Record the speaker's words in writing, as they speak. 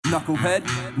What's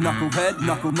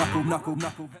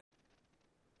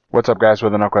up, guys,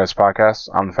 with the Knuckleheads Podcast?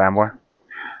 I'm the fanboy.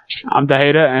 I'm the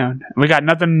hater, and we got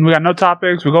nothing. We got no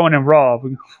topics. We're going in raw.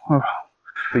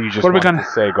 You just want to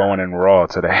say going in raw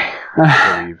today,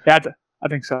 I believe. Yeah, I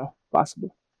think so.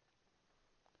 Possible.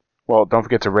 Well, don't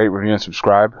forget to rate, review, and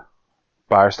subscribe.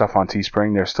 Buy our stuff on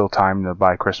Teespring. There's still time to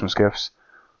buy Christmas gifts.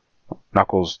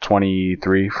 Knuckles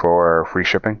 23 for free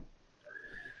shipping.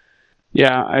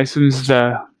 Yeah, as soon as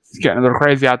it's getting a little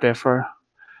crazy out there for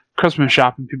Christmas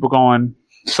shopping, people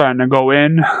starting to go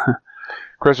in.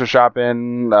 Christmas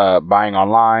shopping, buying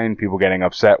online, people getting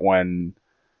upset when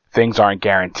things aren't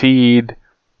guaranteed.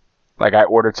 Like, I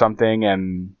ordered something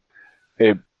and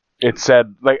it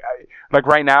said, like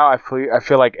right now, I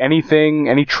feel like any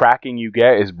tracking you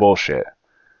get is bullshit.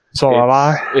 It's all a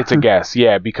lie? It's a guess,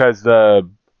 yeah, because I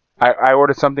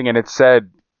ordered something and it said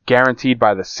guaranteed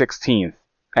by the 16th,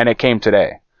 and it came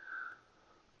today.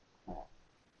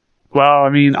 Well, I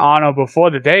mean, on or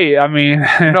before the date, I mean...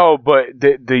 No, but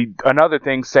the another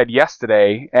thing said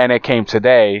yesterday, and it came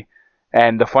today,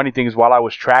 and the funny thing is, while I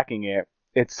was tracking it,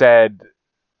 it said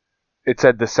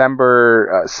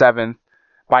December 7th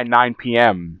by 9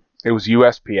 p.m. It was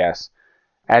USPS.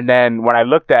 And then when I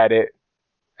looked at it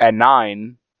at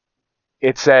 9,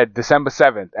 it said December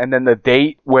 7th. And then the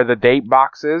date, where the date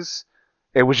box is,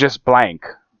 it was just blank.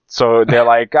 So they're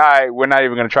like, we're not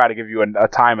even going to try to give you a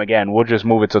time again. We'll just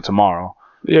move it till tomorrow.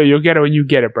 Yeah, you'll get it when you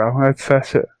get it, bro.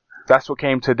 That's it. That's what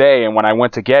came today. And when I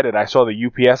went to get it, I saw the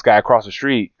UPS guy across the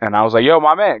street. And I was like, yo,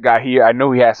 my man got here. I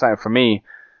knew he had something for me.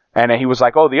 And then he was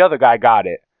like, oh, the other guy got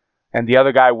it. And the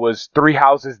other guy was 3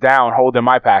 houses down holding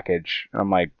my package. And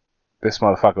I'm like, this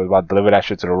motherfucker was about to deliver that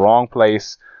shit to the wrong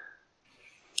place.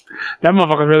 That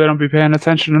motherfucker really don't be paying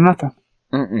attention to nothing.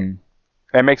 Mm-mm.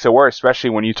 It makes it worse,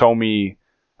 especially when you told me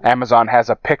Amazon has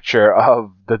a picture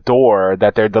of the door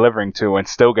that they're delivering to and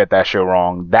still get that shit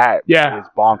wrong. That is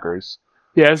bonkers.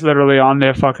 Yeah, it's literally on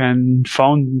their fucking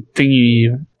phone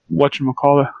thingy.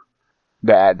 Whatchamacallit?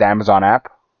 The Amazon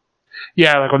app?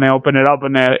 Yeah, like when they open it up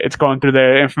and it's going through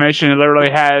their information, it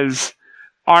literally has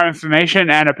our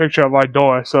information and a picture of our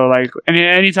door. So, like,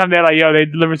 anytime they're like, yo, they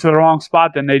delivered to the wrong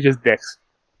spot, then they just dicks.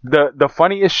 The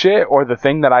funniest shit, or the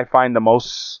thing that I find the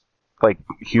most, like,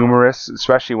 humorous,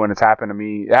 especially when it's happened to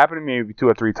me, it happened to me maybe 2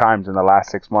 or 3 times in the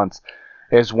last 6 months,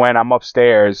 is when I'm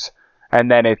upstairs and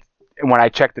then when I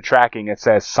check the tracking, it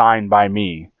says signed by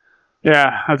me.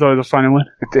 Yeah, that's always a funny one.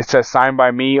 It says signed by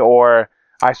me, or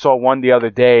I saw one the other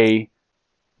day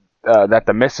that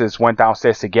the missus went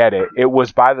downstairs to get it. It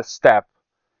was by the step,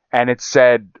 and it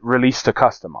said release to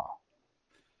customer.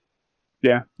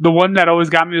 Yeah, the one that always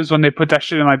got me was when they put that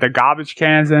shit in like the garbage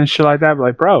cans and shit like that. But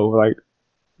like, bro, like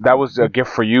that was a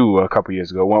gift for you a couple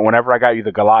years ago. Whenever I got you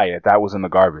the Goliath, that was in the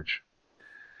garbage.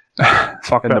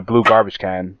 The blue garbage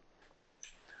can.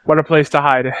 What a place to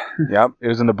hide it. Yep, it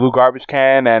was in the blue garbage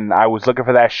can, and I was looking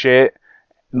for that shit.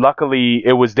 Luckily,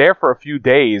 it was there for a few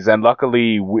days, and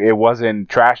luckily, it wasn't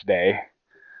trash day.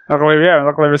 Luckily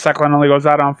recycling only goes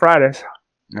out on Fridays.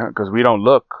 Yeah, because we don't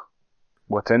look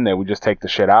what's in there. We just take the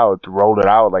shit out, roll it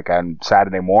out like on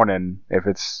Saturday morning if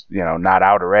it's, not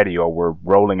out already, or we're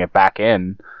rolling it back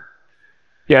in.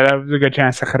 Yeah, that was a good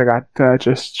chance I could have got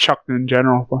just chucked in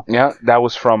general. But... Yeah, that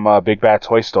was from Big Bad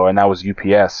Toy Store, and that was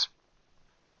UPS.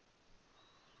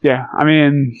 Yeah, I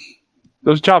mean...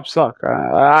 Those jobs suck.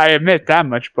 I admit that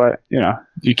much, but you're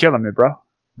killing me, bro.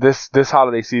 This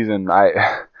holiday season,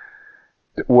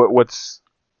 what's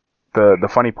the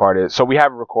funny part is, so we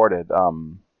have it recorded.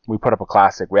 We put up a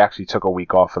classic. We actually took a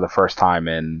week off for the first time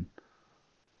in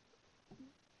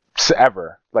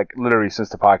ever, like literally since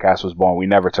the podcast was born. We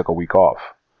never took a week off.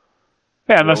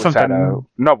 Yeah, unless something.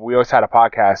 No, but we always had a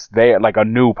podcast there, like a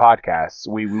new podcast.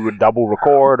 We would double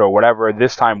record or whatever.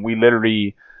 This time we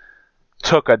literally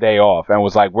took a day off and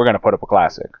was like, we're going to put up a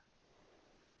classic.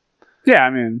 Yeah, I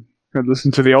mean, could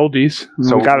listen to the oldies.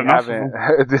 So we got enough of them.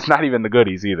 It's not even the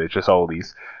goodies either, it's just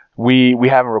oldies. We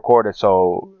haven't recorded,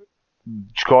 so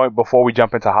before we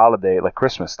jump into holiday, like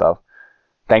Christmas stuff,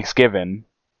 Thanksgiving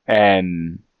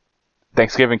came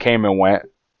and went.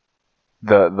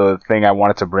 The thing I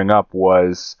wanted to bring up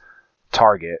was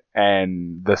Target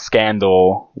and the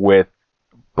scandal with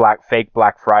fake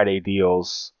Black Friday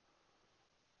deals.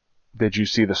 Did you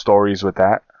see the stories with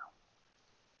that?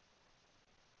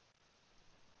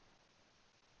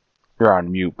 You're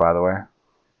on mute, by the way.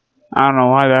 I don't know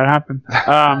why that happened.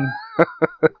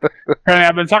 Apparently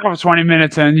I've been talking for 20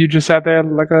 minutes and you just sat there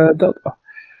like a dildo.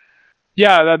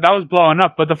 Yeah, that was blowing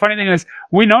up. But the funny thing is,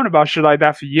 we known about shit like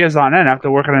that for years on end after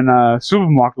working in a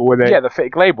supermarket where they. Yeah, the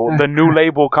fake label. The new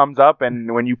label comes up,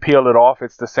 and when you peel it off,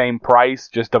 it's the same price,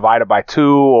 just divided by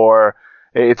two, or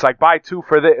it's like buy two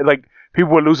for the like.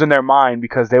 People were losing their mind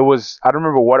because there was I don't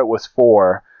remember what it was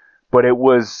for, but it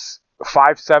was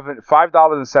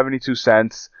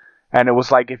 $5.72, and it was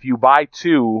like if you buy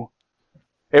two,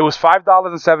 it was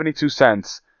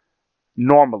 $5.72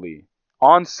 normally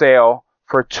on sale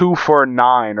for 2 for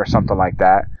 $9 or something like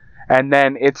that, and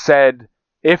then it said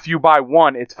if you buy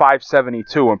one, it's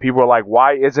 $5.72, and people were like,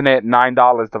 why isn't it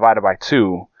 $9 divided by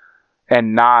two,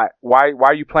 and not why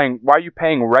are you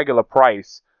paying regular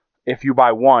price if you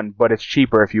buy one, but it's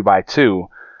cheaper if you buy two?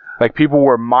 Like people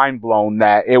were mind blown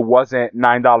that it wasn't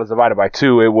 $9 divided by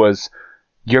two. It was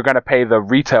you're gonna pay the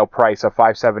retail price of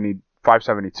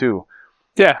 $5.72.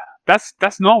 Yeah,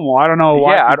 that's normal. I don't know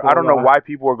why. Yeah, I don't know why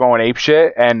people are going ape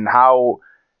shit and how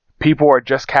people are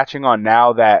just catching on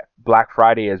now that Black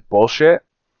Friday is bullshit.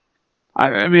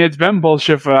 I mean, it's been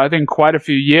bullshit for I think quite a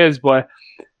few years, but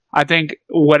I think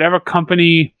whatever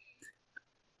company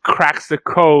cracks the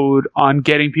code on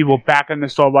getting people back in the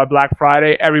store by Black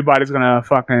Friday, everybody's gonna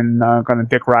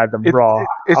dick ride them raw.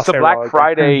 It's the Black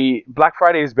Friday. Black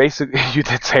Friday is basically you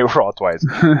did say raw twice.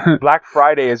 Black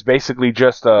Friday is basically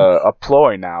just a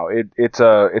ploy now. It's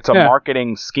a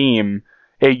marketing scheme.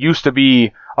 It used to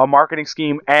be a marketing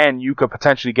scheme, and you could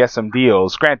potentially get some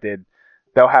deals. Granted,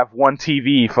 they'll have one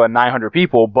TV for 900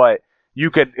 people, but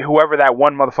you could whoever that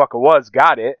one motherfucker was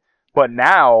got it. But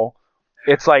now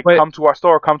it's like come to our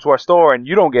store, and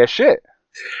you don't get shit.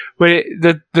 But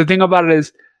the thing about it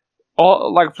is,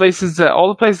 all the places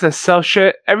that sell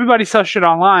shit, everybody sells shit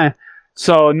online.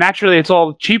 So naturally, it's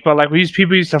all cheaper. Like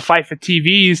people used to fight for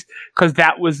TVs because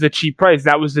that was the cheap price,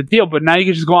 that was the deal. But now you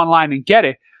can just go online and get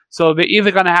it. So they're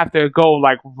either gonna have to go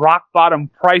like rock bottom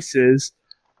prices,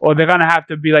 or they're gonna have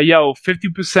to be like, yo,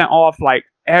 50% off, like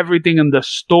everything in the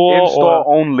store. In store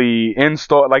only. In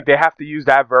store, like they have to use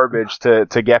that verbiage to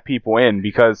get people in,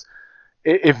 because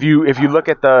if you look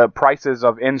at the prices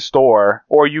of in store,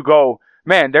 or you go,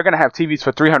 man, they're gonna have TVs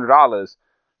for $300.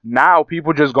 Now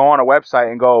people just go on a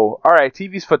website and go, all right,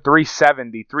 TVs for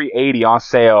 $370, $380 on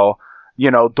sale.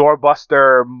 You know,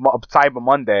 doorbuster Cyber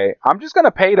Monday. I'm just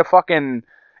gonna pay the fucking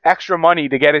extra money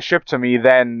to get it shipped to me,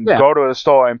 then go to the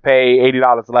store and pay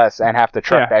 $80 less and have to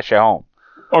truck that shit home.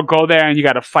 Or go there and you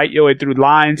got to fight your way through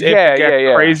lines. It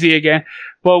get crazy again.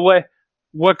 But what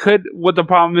the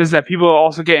problem is that people are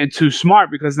also getting too smart,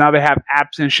 because now they have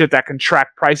apps and shit that can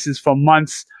track prices for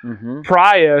months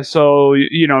prior. So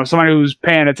somebody who's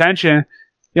paying attention,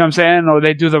 you know what I'm saying, or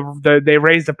they do they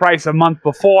raise the price a month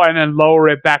before and then lower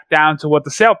it back down to what the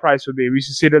sale price would be. We used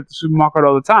to see it at the supermarket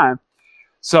all the time.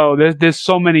 So there's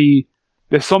so many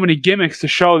gimmicks to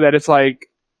show that it's like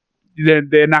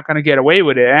they're not going to get away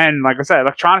with it. And like I said,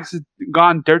 electronics has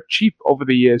gone dirt cheap over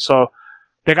the years, so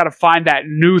they got to find that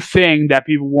new thing that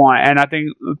people want. And I think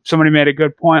somebody made a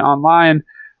good point online,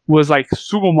 was like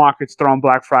supermarkets throwing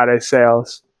Black Friday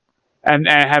sales and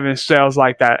having sales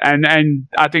like that. And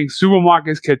I think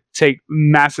supermarkets could take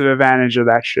massive advantage of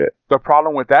that shit. The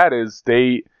problem with that is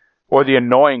the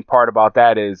annoying part about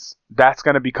that is that's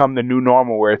going to become the new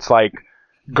normal, where it's like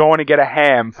going to get a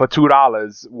ham for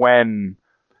 $2 when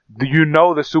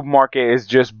the supermarket is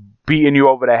just beating you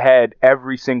over the head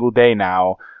every single day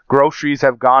now. Groceries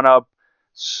have gone up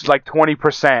like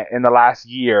 20% in the last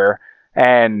year,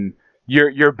 and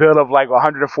your bill of like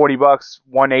 $140,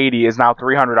 $180 is now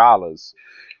 $300.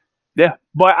 Yeah,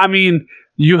 but I mean,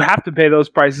 you have to pay those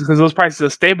prices because those prices are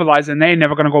stabilized and they're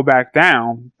never going to go back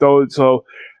down. So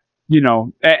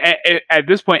at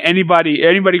this point,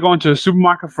 anybody going to a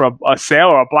supermarket for a sale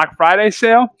or a Black Friday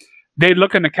sale, they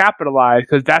looking to capitalize,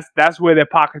 because that's where their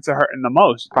pockets are hurting the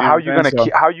most. How are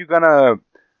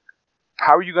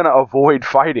you gonna avoid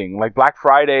fighting? Like Black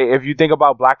Friday, if you think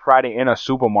about Black Friday in a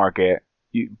supermarket,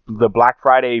 the Black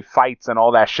Friday fights and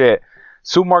all that shit,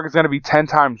 supermarket's gonna be 10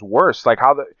 times worse. Like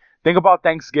think about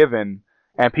Thanksgiving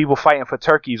and people fighting for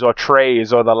turkeys or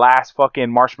trays or the last fucking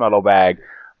marshmallow bag.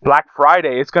 Black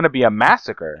Friday, it's gonna be a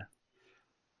massacre.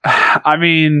 I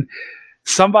mean,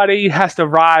 somebody has to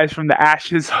rise from the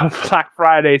ashes of Black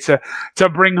Friday to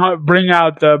bring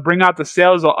out the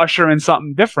sales or usher in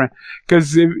something different.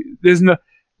 Because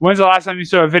when's the last time you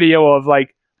saw a video of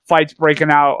like fights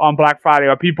breaking out on Black Friday,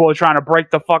 or people are trying to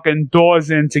break the fucking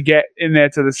doors in to get in there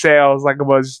to the sales like it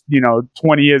was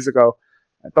 20 years ago?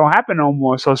 That don't happen no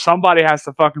more. So somebody has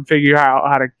to fucking figure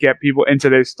out how to get people into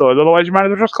their stores. Otherwise, you might as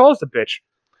well just close the bitch.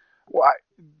 Well,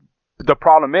 the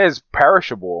problem is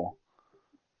perishable.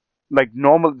 like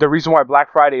normal. The reason why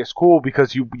Black Friday is cool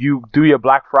because you do your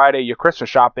Black Friday, your Christmas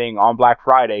shopping on Black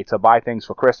Friday to buy things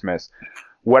for Christmas.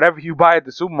 Whatever you buy at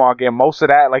the supermarket, most of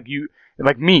that, like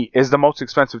meat is the most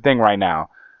expensive thing right now.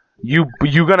 You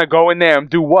gonna go in there and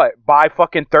do what? Buy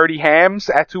fucking 30 hams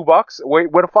at $2? Where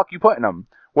the fuck you putting them?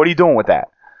 What are you doing with that?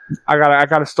 I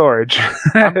got a storage.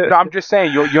 I'm just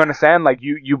saying, you understand? Like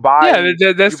you buy you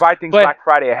buy things Black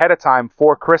Friday ahead of time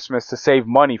for Christmas to save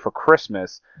money for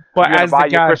Christmas. But you buy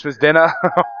your Christmas dinner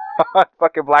on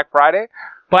fucking Black Friday.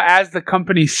 But as the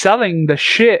company selling the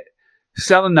shit,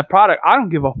 selling the product, I don't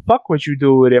give a fuck what you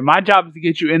do with it. My job is to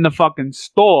get you in the fucking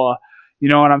store. You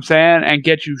know what I'm saying? And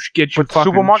get you. But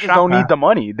fucking supermarkets don't need the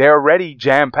money. They're already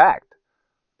jam packed.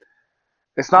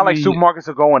 It's not like supermarkets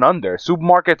are going under.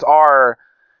 Supermarkets are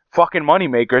fucking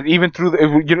moneymakers, even through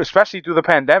especially through the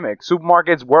pandemic.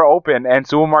 Supermarkets were open, and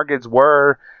supermarkets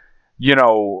were,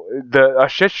 a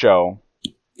shit show.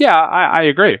 Yeah, I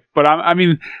agree, but I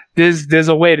mean, there's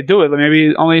a way to do it. Like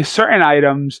maybe only certain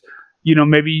items.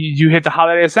 Maybe you hit the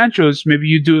holiday essentials. Maybe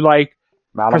you do like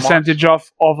percentage of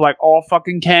like all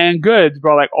fucking canned goods,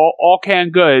 bro. Like all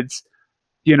canned goods.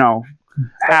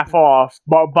 Half off.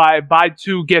 But buy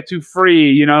two get two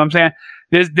free. You know what I'm saying?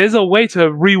 There's a way to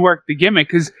rework the gimmick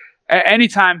because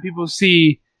anytime people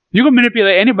see you can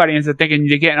manipulate anybody into thinking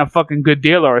you're getting a fucking good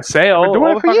deal or a sale. We're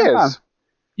doing it for years. Time.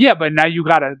 Yeah, but now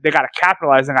they gotta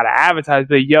capitalize and gotta advertise.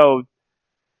 But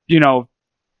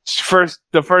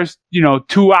the first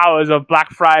 2 hours of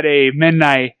Black Friday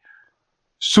midnight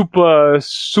super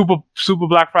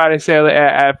Black Friday sale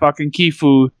at fucking Key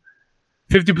Food,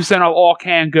 50% off all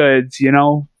canned goods.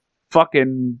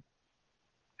 Fucking.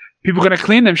 People gonna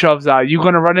clean themselves out. You're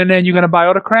gonna run in there and you're gonna buy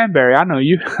all the cranberry. I know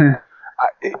you.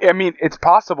 I mean, it's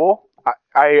possible.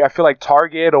 I feel like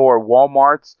Target or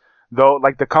Walmart's, though,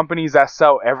 like the companies that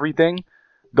sell everything,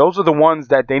 those are the ones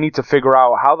that they need to figure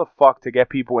out how the fuck to get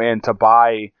people in to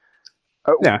buy.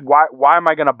 Why am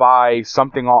I gonna buy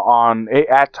something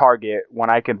at Target when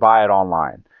I can buy it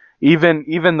online?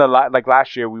 Even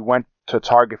last year we went to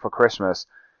Target for Christmas.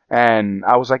 And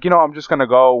I was like, I'm just going to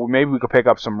go. Maybe we could pick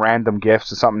up some random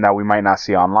gifts or something that we might not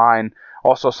see online.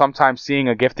 Also, sometimes seeing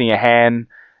a gift in your hand,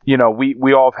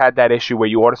 we all have had that issue where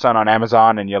you order something on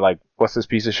Amazon and you're like, what's this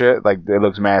piece of shit? Like, it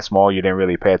looks mad small. You didn't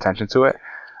really pay attention to it.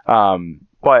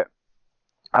 But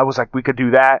I was like, we could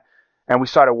do that. And we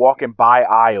started walking by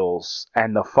aisles.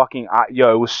 And the fucking,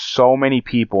 it was so many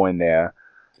people in there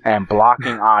and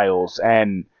blocking aisles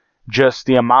and just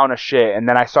the amount of shit. And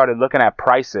then I started looking at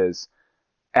prices.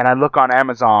 And I look on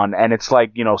Amazon, and it's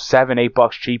like,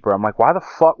 $7-8 cheaper. I'm like, why the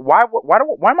fuck? Why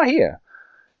am I here?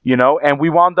 And we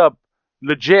wound up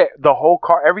legit the whole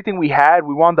car, everything we had.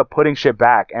 We wound up putting shit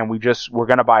back, and we're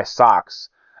gonna buy socks.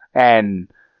 And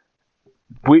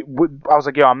I was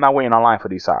like, I'm not waiting online for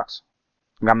these socks.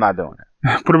 I'm not doing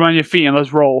it. Put them on your feet and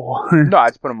let's roll. No, I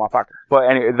just put them in my pocket. But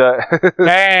anyway,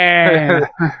 man,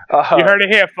 you heard it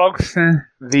here, folks.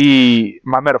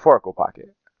 My metaphorical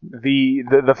pocket.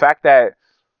 The fact that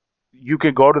you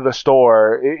can go to the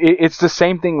store. It's the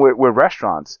same thing with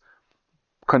restaurants.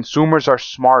 Consumers are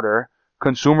smarter.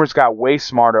 Consumers got way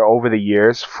smarter over the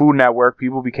years. Food Network,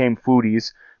 people became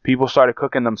foodies. People started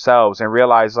cooking themselves and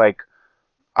realized, like,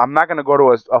 I'm not going to go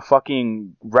to a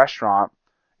fucking restaurant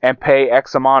and pay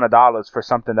X amount of dollars for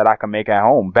something that I can make at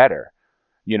home better.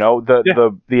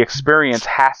 The experience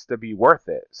has to be worth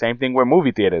it. Same thing with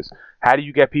movie theaters. How do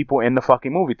you get people in the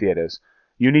fucking movie theaters?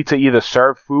 You need to either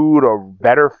serve food or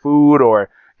better food or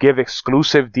give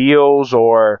exclusive deals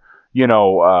or,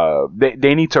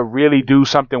 they need to really do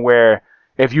something where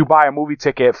if you buy a movie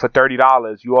ticket for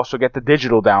 $30, you also get the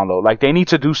digital download. Like, they need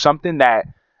to do something that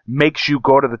makes you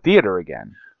go to the theater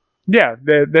again. Yeah,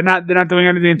 they're not doing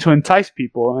anything to entice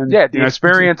people. And, the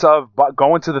experience of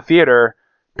going to the theater,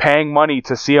 paying money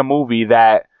to see a movie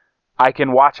that I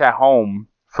can watch at home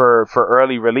for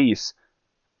early release,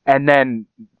 and then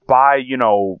buy,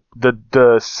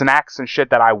 the snacks and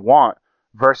shit that I want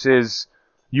versus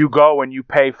you go and you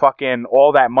pay fucking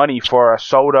all that money for a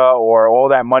soda or all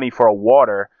that money for a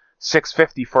water,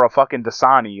 $6.50 for a fucking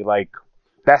Dasani. Like,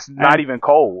 that's not even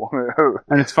cold.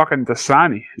 And it's fucking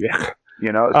Dasani. Yeah.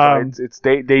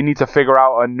 They need to figure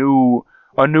out a new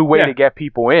way to get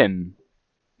people in.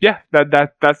 Yeah,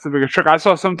 that's the biggest trick. I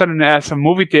saw something at some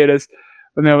movie theaters.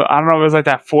 I don't know if it was like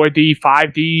that 4D,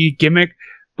 5D gimmick.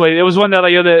 But it was one that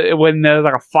when there's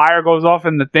like a fire goes off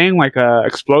in the thing, like a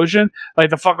explosion, like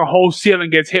the fucking whole ceiling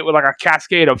gets hit with like a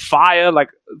cascade of fire, like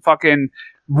fucking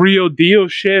real deal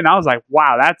shit. And I was like,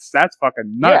 wow, that's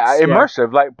fucking nuts. Yeah,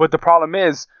 immersive. Like, but the problem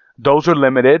is those are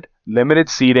limited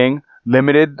seating,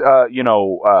 limited,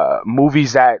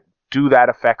 movies that do that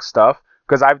effect stuff.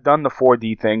 because I've done the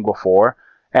 4D thing before,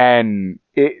 and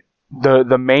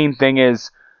the main thing is,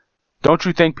 don't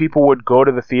you think people would go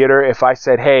to the theater if I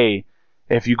said, hey,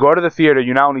 if you go to the theater,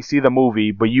 you not only see the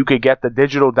movie, but you could get the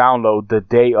digital download the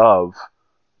day of,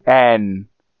 and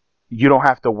you don't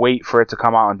have to wait for it to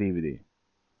come out on DVD.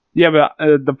 Yeah,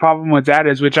 but the problem with that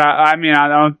is, which I mean, I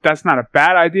don't. That's not a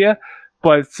bad idea,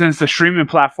 but since the streaming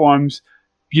platforms,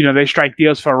 they strike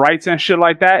deals for rights and shit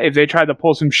like that. If they tried to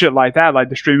pull some shit like that, like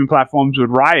the streaming platforms would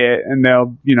riot, and that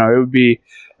would be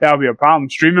a problem.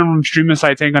 Streaming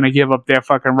sites ain't gonna give up their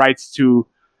fucking rights to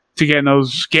getting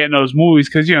those movies,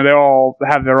 because they all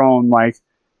have their own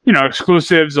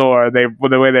exclusives, or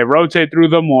the way they rotate through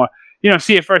them, or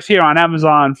see it first here on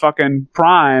Amazon fucking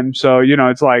Prime. So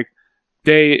it's like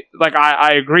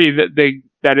I agree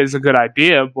that is a good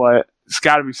idea, but it's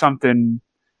got to be something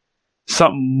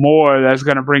more that's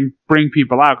gonna bring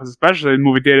people out, because especially the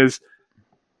movie theaters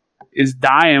is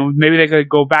dying. Maybe they could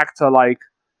go back to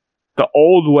the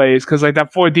old ways, because that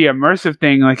 4D immersive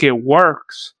thing, it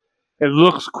works. It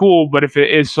looks cool, but if it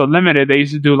is so limited, they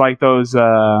used to do those.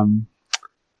 I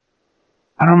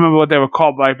don't remember what they were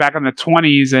called, but back in the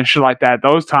 20s and shit like that.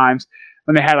 Those times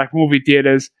when they had movie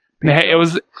theaters, it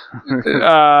was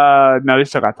no, they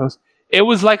still got those. It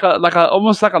was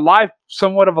almost like a live,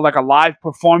 somewhat of a live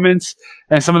performance,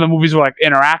 and some of the movies were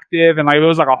interactive, and it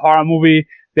was like a horror movie.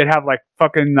 They'd have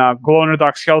fucking glow in the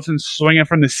dark skeletons swinging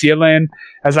from the ceiling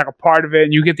as a part of it,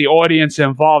 and you get the audience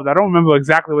involved. I don't remember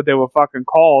exactly what they were fucking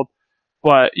called,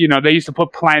 but they used to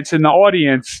put plants in the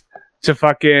audience to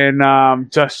fucking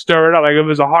to stir it up. If it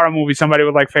was a horror movie, somebody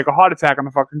would fake a heart attack on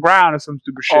the fucking ground or some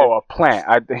stupid shit. Oh, a plant.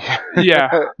 Yeah,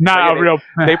 not a real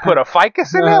plant. They put a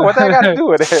ficus in there? What that got to do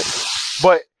with it?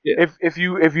 But yeah. if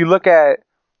you look at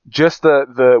just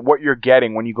the what you're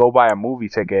getting when you go buy a movie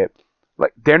ticket,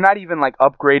 they're not even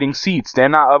upgrading seats. They're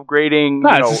not upgrading.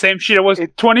 No, it's the same shit it was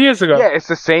 20 years ago. Yeah, it's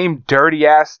the same dirty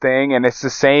ass thing, and it's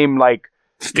the same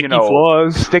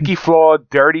sticky floor,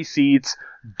 dirty seats,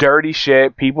 dirty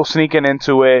shit, people sneaking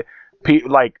into it.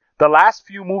 The last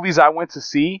few movies I went to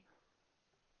see,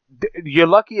 you're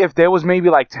lucky if there was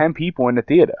maybe 10 people in the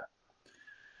theater.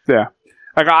 Yeah,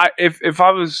 I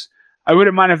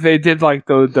wouldn't mind if they did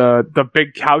the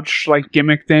big couch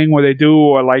gimmick thing where they do,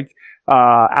 or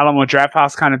Alamo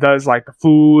Drafthouse kind of does the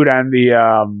food and the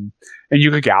and you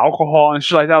could get alcohol and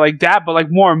shit like that, but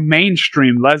more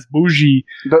mainstream, less bougie.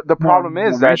 The problem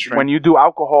is that when you do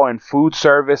alcohol and food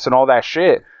service and all that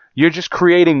shit, you're just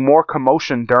creating more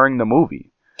commotion during the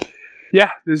movie.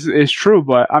 Yeah, this is true,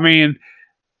 but I mean,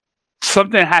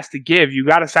 something has to give. You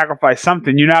got to sacrifice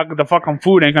something. The fucking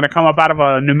food ain't gonna come up out of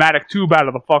a pneumatic tube out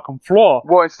of the fucking floor.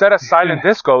 Well, instead of silent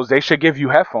discos, they should give you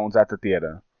headphones at the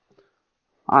theater.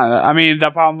 I mean,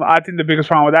 I think the biggest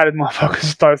problem with that is motherfuckers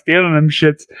start stealing them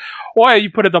shits. Or you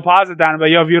put a deposit down and be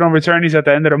like, yo, if you don't return these at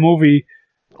the end of the movie.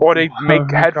 Or they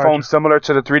make headphones similar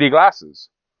to the 3D glasses.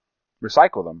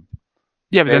 Recycle them.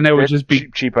 Yeah, but then they would just be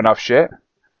cheap enough shit.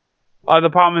 The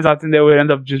problem is I think they would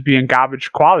end up just being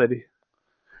garbage quality.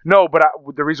 No, but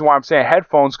the reason why I'm saying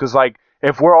headphones, because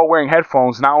if we're all wearing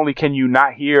headphones, not only can you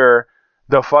not hear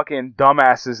the fucking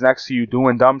dumbasses next to you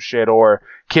doing dumb shit, or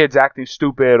kids acting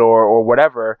stupid, or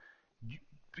whatever,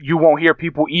 you won't hear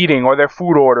people eating, or their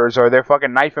food orders, or their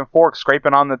fucking knife and fork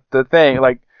scraping on the thing,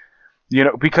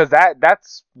 because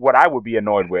that's what I would be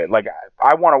annoyed with.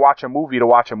 I want to watch a movie to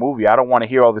watch a movie. I don't want to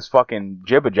hear all this fucking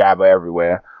jibber jabber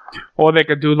everywhere. Or they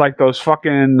could do those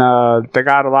fucking they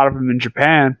got a lot of them in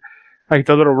Japan,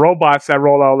 the little robots that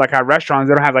roll out at restaurants.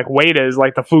 They don't have waiters.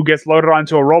 The food gets loaded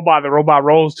onto a robot. The robot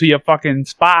rolls to your fucking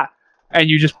spot, and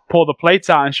you just pull the plates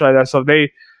out and shit like that. So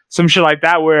some shit like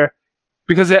that, where,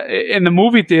 because in the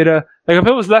movie theater, if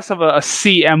it was less of a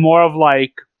seat and more of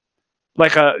a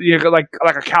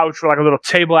couch with a little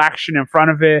table action in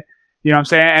front of it, you know what I'm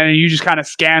saying? And you just kind of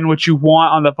scan what you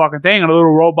want on the fucking thing, and a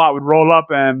little robot would roll up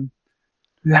and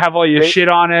have all your shit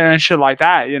on it and shit like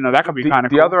that. That could be kind of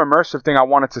cool. The other immersive thing I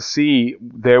wanted to see,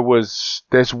 there's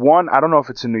one, I don't know if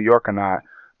it's in New York or not,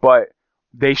 but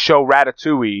they show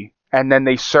Ratatouille, and then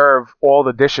they serve all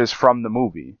the dishes from the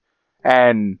movie.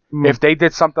 And if they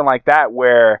did something like that,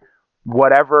 where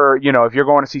whatever, if you're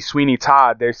going to see Sweeney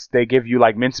Todd, they give you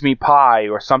mincemeat pie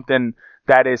or something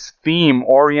that is theme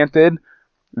oriented,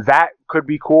 that could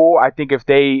be cool. I think if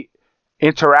they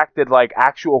interacted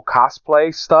actual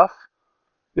cosplay stuff,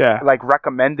 yeah,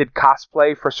 recommended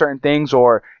cosplay for certain things,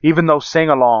 or even those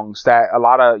sing-alongs that a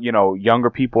lot of younger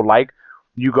people like.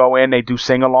 You go in, they do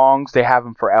sing-alongs. They have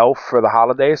them for Elf for the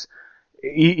holidays.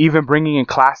 Even bringing in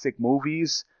classic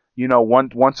movies,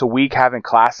 once a week, having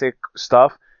classic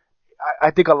stuff.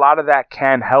 I think a lot of that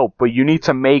can help, but you need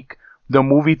to make the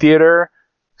movie theater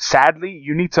sadly,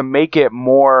 you need to make it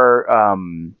more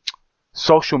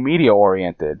social media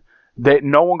oriented. That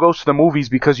no one goes to the movies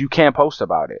because you can't post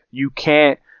about it. You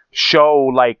can't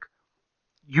show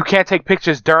you can't take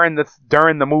pictures during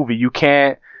the movie. You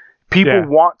can't. People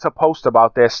want to post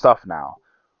about their stuff now.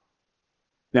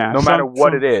 Yeah, no matter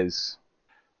what it is.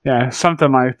 Yeah,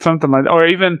 something like, or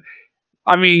even,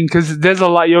 I mean, because there's a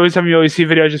lot. You always see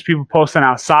videos just people posting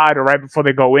outside or right before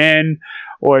they go in,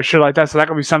 or shit like that. So that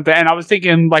could be something. And I was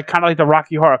thinking kind of like the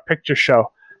Rocky Horror Picture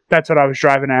Show. That's what I was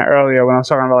driving at earlier when I was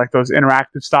talking about like those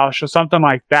interactive style shows, something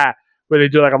like that, where they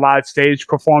do like a live stage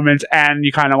performance and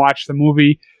you kind of watch the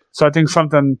movie. So I think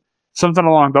something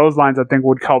along those lines, I think,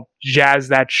 would help jazz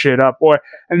that shit up.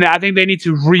 And I think they need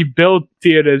to rebuild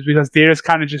theaters because theaters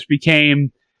kind of just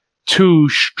became too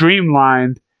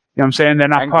streamlined. You know what I'm saying? They're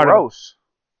not part of.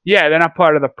 Yeah, they're not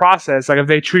part of the process. Like if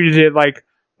they treated it like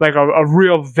a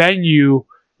real venue,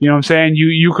 you know what I'm saying?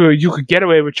 You could get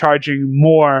away with charging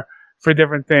more for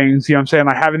different things. You know what I'm saying?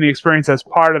 Like having the experience as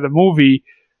part of the movie.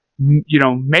 You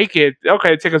know, make it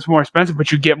okay. Tickets more expensive,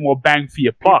 but you get more bang for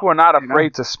your buck. People are not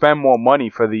afraid to spend more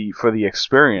money for the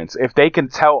experience. If they can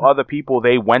tell other people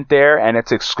they went there and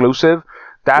it's exclusive,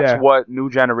 that's what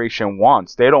new generation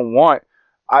wants. They don't want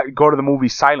go to the movie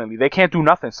silently. They can't do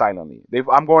nothing silently.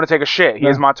 I'm going to take a shit.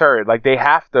 Here's my turd. Like they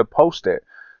have to post it.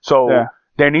 So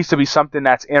there needs to be something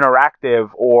that's interactive,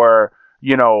 or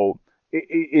you know,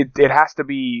 it has to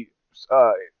be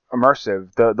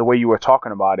immersive. The way you were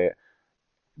talking about it.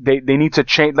 They need to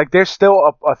change. Like there's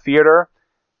still a theater,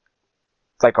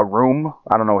 like a room.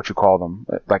 I don't know what you call them.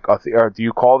 Like or do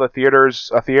you call the theaters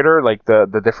a theater? Like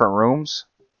the different rooms.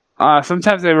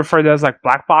 Sometimes they refer to as like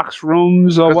black box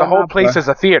rooms or whatnot. The whole place is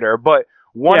a theater, but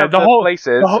one of the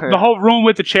places, the whole room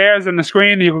with the chairs and the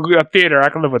screen, a theater. I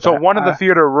can live with that. So one of the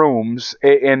theater rooms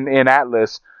in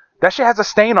Atlas, that shit has a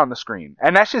stain on the screen,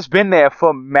 and that shit's been there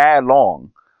for mad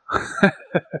long.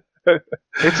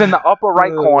 It's in the upper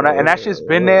right corner, and that's just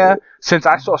been there since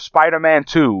I saw Spider-Man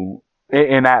 2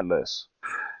 in Atlas.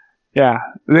 Yeah,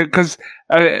 because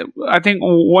I think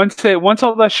once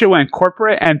all that shit went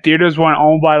corporate and theaters weren't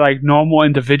owned by like normal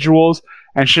individuals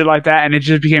and shit like that, and it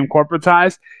just became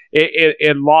corporatized,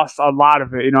 it lost a lot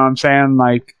of it. You know what I'm saying?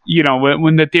 Like, you know,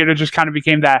 when the theater just kind of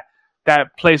became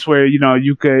that place where, you know,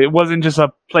 it wasn't just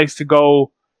a place to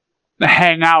go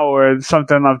hang out or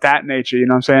something of that nature. You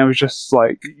know what I'm saying? It was just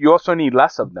like, you also need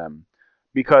less of them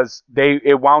because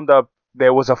it wound up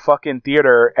there was a fucking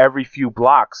theater every few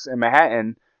blocks in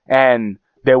Manhattan, and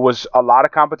there was a lot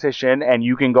of competition, and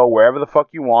you can go wherever the fuck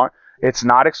you want. It's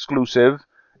not exclusive,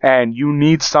 and you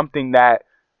need something that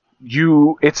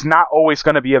it's not always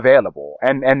going to be available,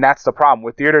 and that's the problem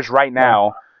with theaters right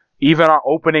now. Even on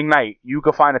opening night, you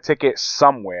can find a ticket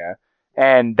somewhere,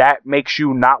 and that makes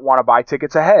you not want to buy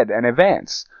tickets ahead in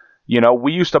advance. You know,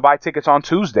 we used to buy tickets on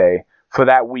Tuesday for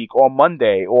that week, or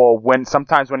Monday, or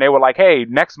sometimes when they were like, hey,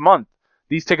 next month,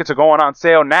 these tickets are going on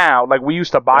sale now. Like, we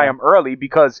used to buy them early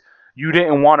because you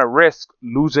didn't want to risk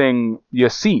losing your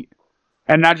seat.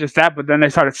 And not just that, but then they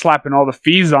started slapping all the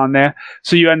fees on there.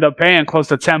 So you end up paying close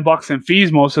to $10 in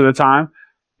fees most of the time.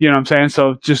 You know what I'm saying?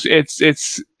 So just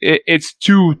it's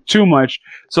too much.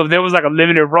 So if there was like a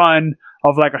limited run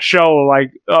of like a show,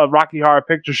 like Rocky Horror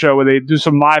Picture Show, where they do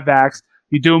some live acts,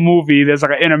 you do a movie, there's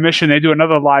like an intermission, they do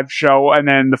another live show, and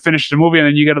then to finish the movie, and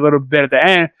then you get a little bit at the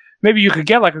end. Maybe you could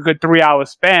get like a good 3-hour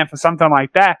span for something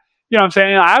like that. You know what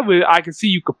I'm saying? I could see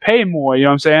you could pay more. You know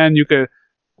what I'm saying? You could,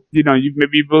 you know, you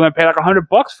maybe be willing to pay like $100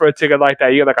 for a ticket like that.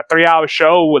 You get like a 3-hour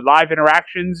show with live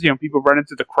interactions. You know, people run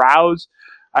into the crowds.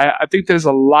 I think there's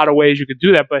a lot of ways you could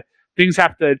do that, but things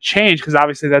have to change because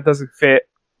obviously that doesn't fit,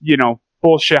 you know,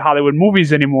 bullshit Hollywood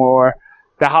movies anymore. Or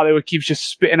that Hollywood keeps just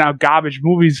spitting out garbage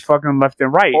movies fucking left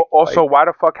and right. Also, why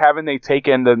the fuck haven't they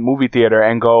taken the movie theater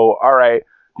and go, all right,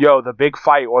 yo, the big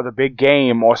fight or the big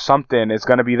game or something is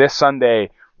going to be this Sunday.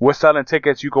 We're selling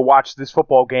tickets. You can watch this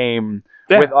football game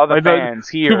with other like fans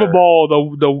here. Super Bowl,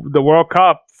 the World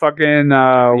Cup, fucking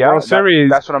World Series.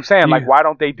 That's what I'm saying. Like, why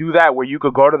don't they do that where you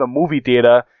could go to the movie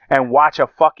theater and watch a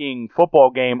fucking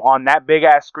football game on that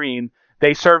big-ass screen?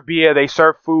 They serve beer. They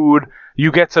serve food.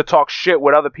 You get to talk shit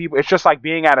with other people. It's just like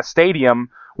being at a stadium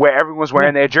where everyone's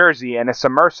wearing their jersey and it's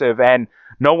immersive and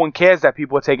no one cares that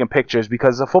people are taking pictures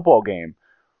because it's a football game.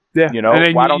 Yeah. You know,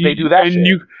 why don't they do that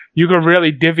shit? You could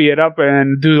really divvy it up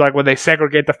and do like when they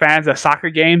segregate the fans at soccer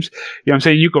games. You know what I'm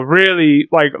saying? You could really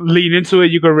like lean into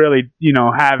it. You could really, you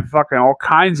know, have fucking all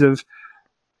kinds of.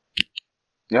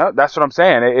 Yeah, that's what I'm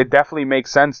saying. It definitely makes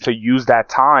sense to use that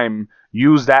time,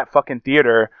 use that fucking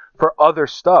theater for other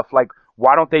stuff. Like,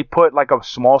 why don't they put like a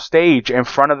small stage in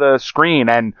front of the screen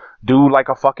and do like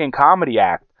a fucking comedy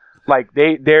act? Like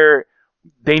they're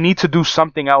they need to do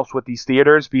something else with these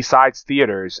theaters besides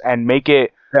theaters and make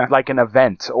it like an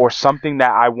event or something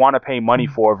that I want to pay money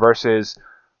for versus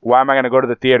why am I going to go to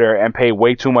the theater and pay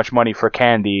way too much money for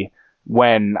candy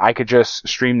when I could just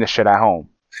stream this shit at home?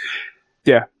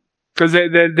 Yeah. Because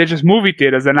they're just movie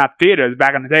theaters. They're not theaters.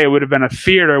 Back in the day, it would have been a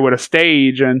theater with a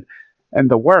stage and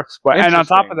the works. But and on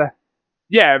top of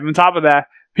that,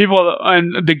 people,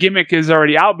 and the gimmick is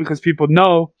already out because people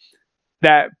know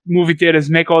that movie theaters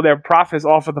make all their profits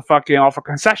off of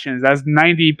concessions. That's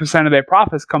 90% of their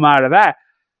profits come out of that.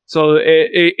 So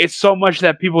it's so much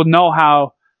that people know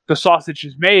how the sausage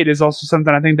is made is also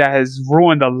something I think that has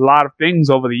ruined a lot of things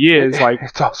over the years. Like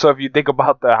it's also, if you think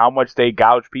about how much they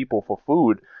gouge people for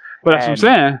food. But that's what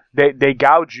I'm saying. They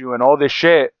gouge you and all this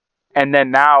shit, and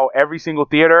then now every single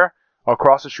theater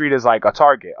across the street is like a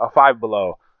Target, a Five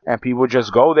Below, and people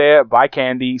just go there, buy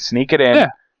candy, sneak it in,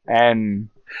 and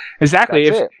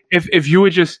exactly. If you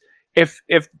would just if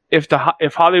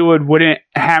Hollywood wouldn't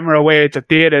hammer away at the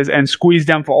theaters and squeeze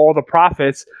them for all the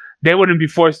profits, they wouldn't be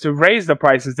forced to raise the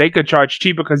prices. They could charge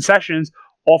cheaper concessions,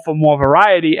 offer more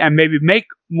variety, and maybe make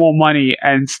more money,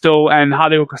 and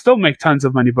Hollywood could still make tons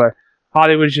of money, but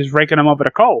Hollywood is just raking them up at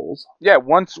the coals. Yeah,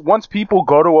 once people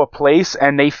go to a place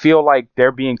and they feel like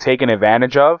they're being taken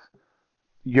advantage of,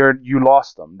 you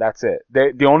lost them. That's it.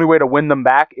 The only way to win them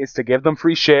back is to give them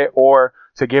free shit or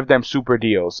to give them super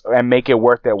deals and make it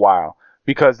worth their while.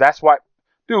 Because that's what,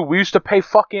 dude, we used to pay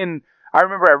I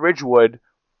remember at Ridgewood,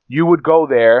 you would go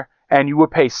there and you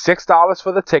would pay $6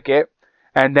 for the ticket,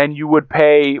 and then you would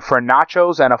pay for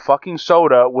nachos and a fucking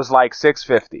soda was like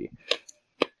 $6.50.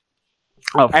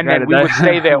 Oh, and then we would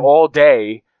stay there all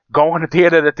day, going to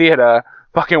theater to theater,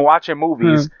 fucking watching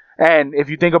movies. And if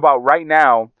you think about right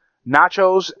now,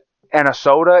 nachos and a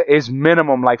soda is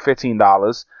minimum like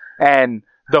 $15. And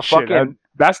the fucking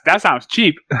that sounds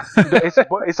cheap.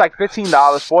 it's like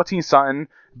 $15, 14 something,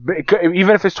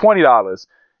 even if it's $20.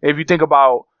 If you think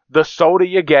about the soda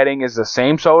you're getting is the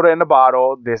same soda in the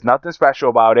bottle. There's nothing special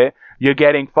about it. You're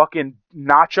getting fucking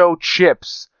nacho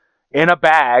chips in a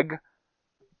bag.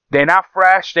 They're not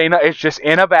fresh. It's just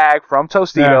in a bag from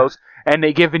Tostitos, and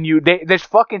they giving you this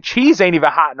fucking cheese ain't even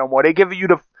hot no more. They giving you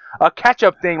a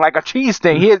ketchup thing, like a cheese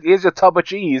thing. Here's a tub of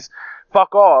cheese.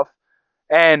 Fuck off.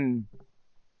 And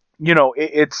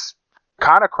it's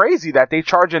kind of crazy that they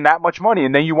charging that much money,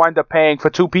 and then you wind up paying for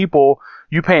two people.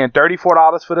 You paying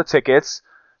 $34 for the tickets.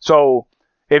 So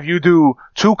if you do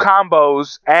two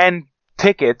combos and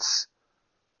tickets,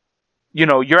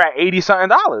 you're at $80-something,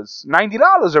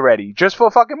 $90 already, just for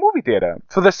a fucking movie theater.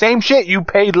 For the same shit you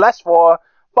paid less for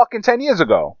fucking 10 years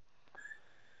ago.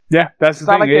 Yeah, that's the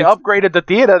thing. It's not like they upgraded the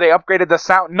theater, they upgraded the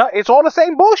sound. No, it's all the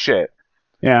same bullshit.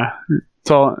 Yeah.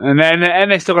 So, and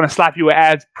they're still going to slap you with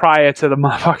ads prior to the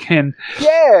motherfucking...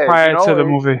 Yeah. Prior to the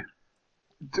movie.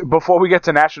 Before we get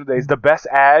to National Days, the best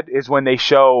ad is when they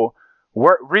show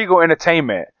Regal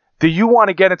Entertainment. Do you want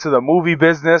to get into the movie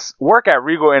business? Work at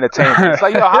Regal Entertainment. It's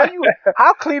like,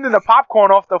 how cleaning the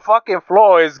popcorn off the fucking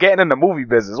floor is getting in the movie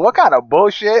business? What kind of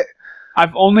bullshit?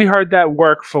 I've only heard that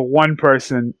work for one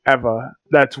person ever.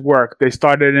 That's worked. They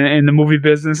started in the movie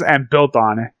business and built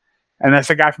on it. And that's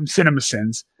a guy from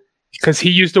CinemaSins. Because he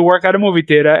used to work at a movie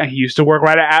theater and he used to work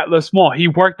right at Atlas Mall. He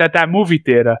worked at that movie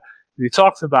theater. He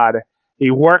talks about it. He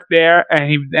worked there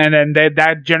and then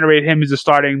that generated him into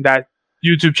starting that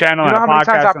YouTube channel. You know how many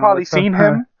times I've probably seen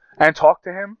him and talked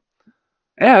to him?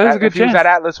 Yeah, that's a good chance. He was at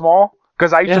Atlas Mall,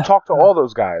 because I used to talk to all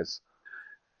those guys.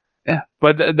 Yeah,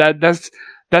 but that's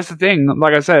the thing.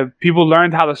 Like I said, people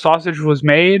learned how the sausage was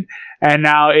made, and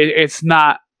now it's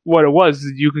not what it was.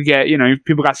 You could get,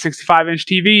 people got 65-inch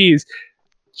TVs,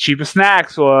 cheaper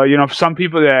snacks, or some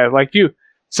people that like you.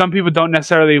 Some people don't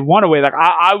necessarily want to wait. Like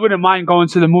I wouldn't mind going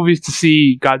to the movies to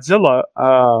see Godzilla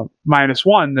 -1,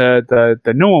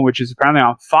 the new one, which is apparently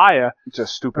on fire. It's a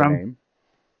stupid name.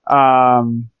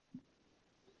 Well,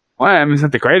 I mean, it's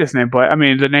not the greatest name, but I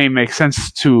mean, the name makes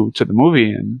sense to the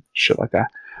movie and shit like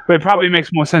that. But it probably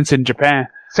makes more sense in Japan.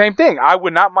 Same thing. I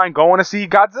would not mind going to see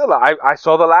Godzilla. I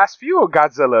saw the last few of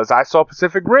Godzillas. I saw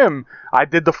Pacific Rim. I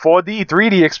did the 4D,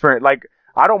 3D experience. Like,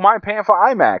 I don't mind paying for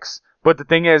IMAX. But the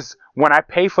thing is, when I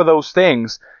pay for those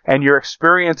things and your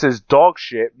experience is dog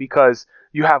shit because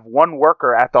you have one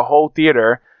worker at the whole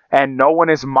theater and no one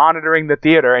is monitoring the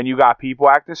theater and you got people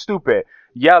acting stupid,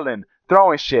 yelling,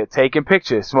 throwing shit, taking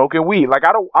pictures, smoking weed. Like,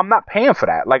 I'm not paying for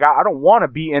that. Like, I don't want to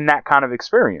be in that kind of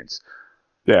experience.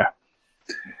 Yeah.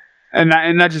 And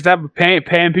not just that, but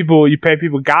paying people, you pay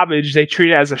people garbage, they treat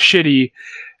it as a shitty,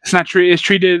 it's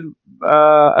treated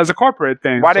as a corporate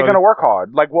thing. Why are they going to work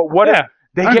hard? Like, what? Yeah.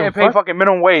 They getting paid fucking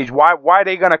minimum wage. Why are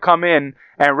they gonna come in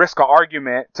and risk an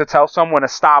argument to tell someone to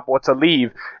stop or to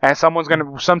leave? And some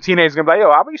teenager's gonna be like,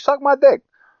 yo, how about you suck my dick?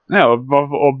 Yeah,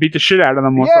 or beat the shit out of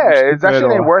them. Yeah, that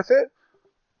shit ain't worth it.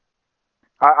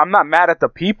 I'm not mad at the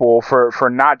people for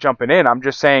not jumping in. I'm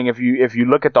just saying if you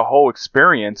look at the whole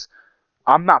experience,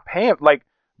 I'm not paying. Like,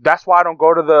 that's why I don't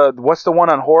go to what's the one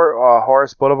on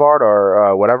Horace Boulevard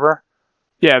or whatever.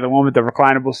 Yeah, the one with the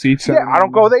reclinable seats. Yeah, I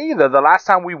don't go there either. The last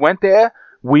time we went there,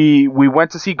 we went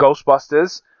to see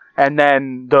Ghostbusters, and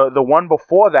then the one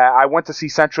before that, I went to see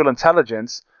Central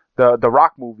Intelligence, the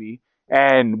Rock movie,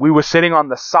 and we were sitting on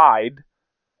the side,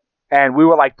 and we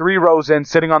were like 3 rows in,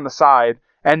 sitting on the side,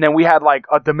 and then we had like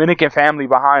a Dominican family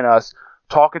behind us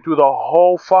talking through the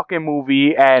whole fucking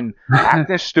movie and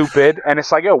acting stupid, and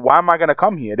it's like, yo, why am I gonna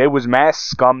come here? There was mass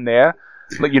scum there.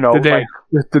 Like, you know, did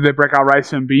they break out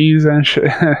rice and beans and shit?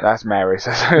 That's mad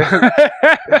racist.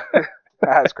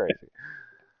 That's crazy.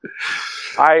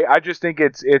 I just think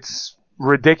it's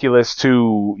ridiculous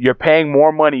you're paying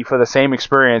more money for the same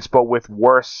experience but with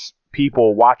worse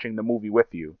people watching the movie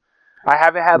with you. I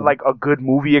haven't had like a good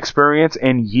movie experience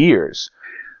in years.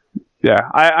 Yeah,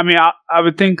 I mean, I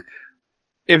would think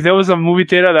if there was a movie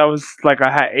theater that was like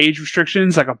had age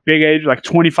restrictions, like a big age, like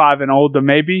 25 and older,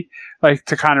 maybe, like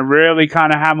to kind of really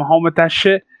kind of hammer home with that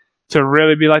shit, to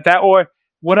really be like that. Or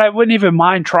what I wouldn't even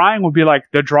mind trying would be like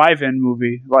the drive-in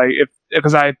movie, like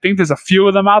because I think there's a few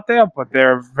of them out there, but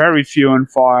they're very few and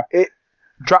far.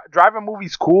 Drive-in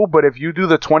movie's cool, but if you do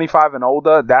the 25 and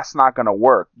older, that's not gonna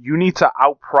work. You need to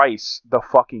outprice the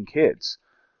fucking kids.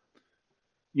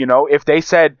 You know, if they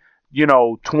said,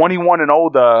 21 and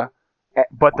older,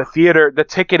 but the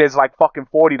ticket is like fucking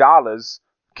 $40,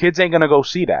 kids ain't gonna go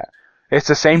see that. It's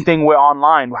the same thing with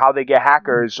online, how they get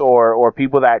hackers or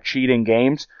people that cheat in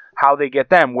games, how they get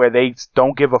them, where they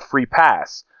don't give a free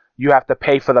pass. You have to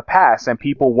pay for the pass, and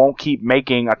people won't keep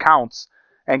making accounts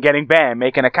and getting banned,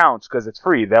 making accounts because it's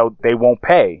free. They won't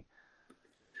pay.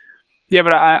 Yeah,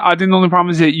 but I think the only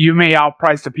problem is that you may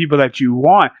outprice the people that you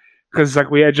want, because like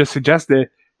we had just suggested,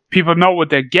 people know what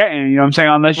they're getting. You know what I'm saying?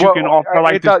 Unless you can offer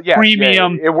like this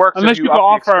premium. Yeah, it works. Unless you can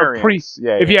offer unless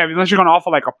you're gonna offer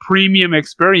like a premium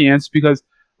experience, because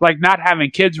like not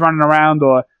having kids running around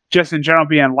or just in general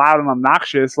being loud and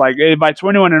obnoxious, like by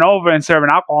 21 and over and serving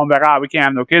alcohol and be like, we can't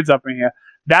have no kids up in here.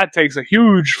 That takes a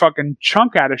huge fucking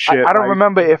chunk out of shit. I don't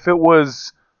remember if it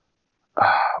was,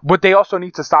 but they also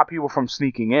need to stop people from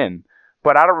sneaking in.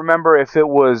 But I don't remember if it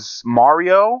was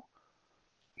Mario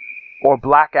or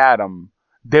Black Adam.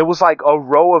 There was like a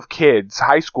row of kids,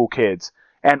 high school kids,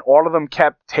 and all of them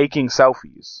kept taking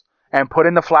selfies and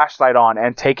putting the flashlight on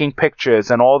and taking pictures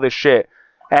and all this shit.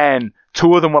 And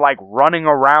 2 of them were like running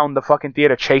around the fucking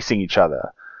theater chasing each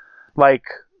other. Like,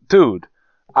 dude,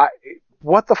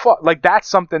 what the fuck? Like, that's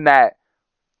something that,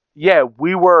 yeah,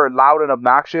 we were loud and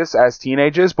obnoxious as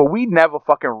teenagers, but we never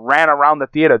fucking ran around the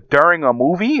theater during a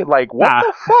movie. Like, what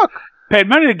the fuck? Paid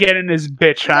money to get in this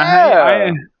bitch, huh?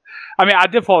 Yeah. I mean, I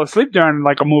did fall asleep during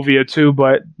like a movie or two,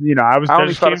 but I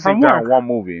only fell asleep during one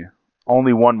movie.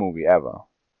 Only one movie ever.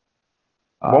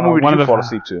 What movie did you fall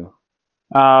asleep to?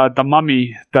 The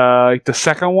Mummy, the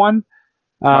second one.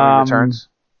 Mummy Returns.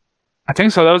 I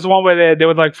think so. That was the one where they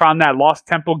would like found that lost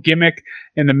temple gimmick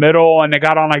in the middle, and they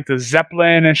got on like the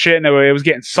Zeppelin and shit, and it was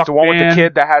getting sucked in. The one with the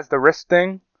kid that has the wrist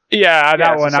thing. Yeah,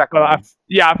 that one. I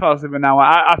fell asleep in that one.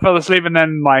 I fell asleep and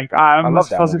then like I must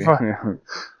have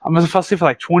fell asleep for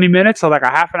like 20 minutes or like a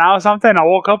half an hour or something. I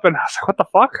woke up and I was like, "What the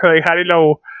fuck?" Like I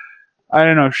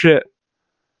didn't know shit.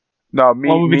 No, me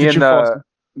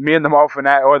and the Marvel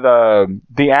Fanatic or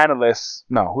the analyst.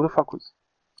 No, who the fuck was?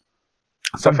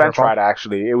 The Fence Rider,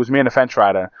 actually. It was me and the Fence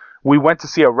Rider. We went to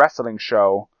see a wrestling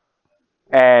show,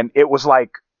 and it was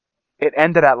like, it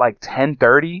ended at like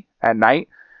 10:30 at night,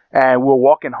 and we were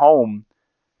walking home,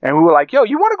 and we were like, yo,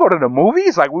 you want to go to the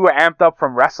movies? Like, we were amped up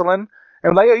from wrestling, and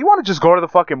we're like, yo, you want to just go to the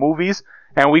fucking movies?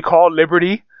 And we called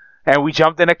Liberty, and we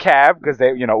jumped in a cab, because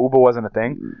Uber wasn't a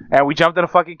thing, and we jumped in a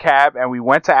fucking cab, and we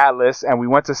went to Atlas, and we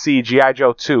went to see G.I.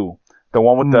 Joe 2, the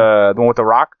one with the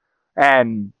Rock,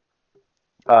 and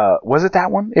was it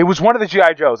that one? It was one of the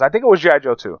G.I. Joes. I think it was G.I.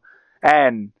 Joe 2.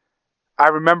 And I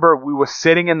remember we were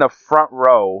sitting in the front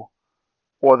row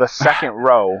or the second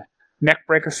row.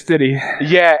 Neckbreaker City.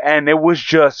 Yeah, and it was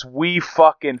just, we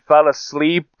fucking fell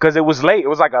asleep because it was late. It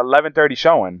was like 11:30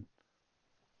 showing.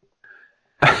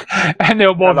 And they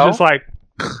were both just like...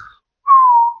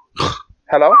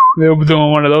 Hello? They were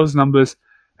doing one of those numbers.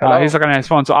 He's looking at his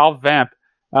phone, so I'll vamp.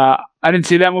 I didn't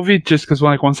see that movie just because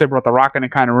once they brought The Rock in,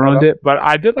 it kind of ruined it. But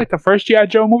I did like the first G.I.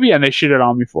 Joe movie, and they shitted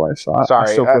on me for it, so I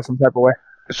still feel some type of way.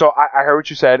 So I heard what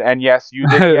you said, and yes, you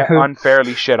did get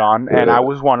unfairly shit on, and I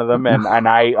was one of them, and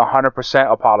I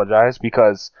 100% apologize,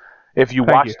 because if you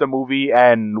watch the movie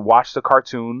and watch the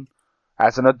cartoon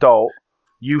as an adult,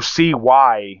 you see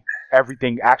why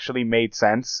everything actually made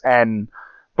sense.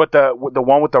 But the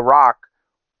one with The Rock,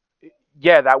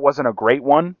 yeah, that wasn't a great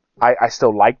one. I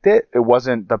still liked it. It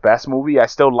wasn't the best movie. I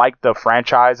still liked the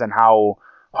franchise and how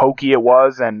hokey it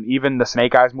was, and even the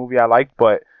Snake Eyes movie I liked.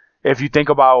 But if you think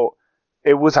about,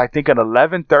 it was, I think, an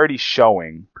 11:30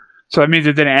 showing. So that means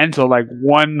it didn't end till like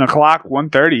 1 o'clock,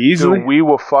 1:30 easily. Dude, we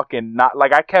were fucking not,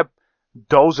 like, I kept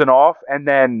dozing off, and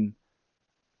then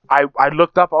I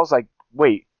looked up. I was like,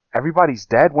 wait, everybody's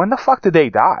dead? When the fuck did they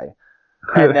die?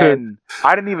 And then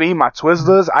I didn't even eat my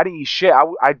Twizzlers. I didn't eat shit.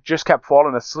 I just kept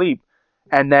falling asleep.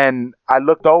 And then I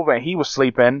looked over and he was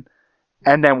sleeping.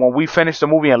 And then when we finished the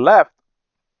movie and left,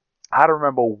 I don't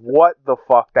remember what the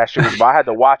fuck that shit was about. I had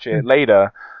to watch it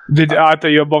later. I thought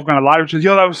you were both gonna lie to each other.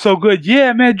 Yo, that was so good.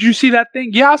 Yeah, man, did you see that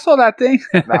thing? Yeah, I saw that thing.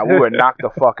 Nah, we were knocked the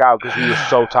fuck out because we were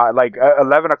so tired. Like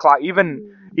 11 o'clock.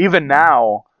 Even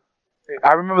now,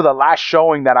 I remember the last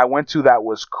showing that I went to that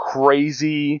was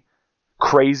crazy,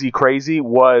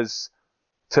 was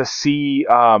to see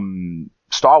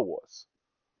Star Wars.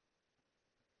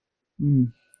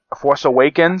 Force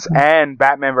Awakens and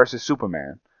Batman vs.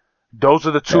 Superman. Those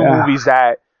are the two movies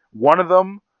that, one of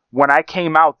them, when I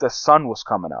came out, the sun was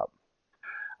coming up.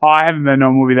 Oh, I haven't been to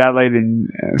a movie that late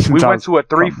since we went to a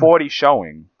 3:40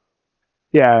 showing.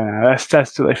 Yeah,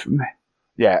 that's too late for me.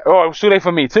 Yeah, it was too late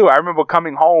for me too. I remember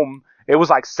coming home. It was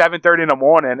like 7:30 in the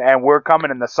morning, and we're coming,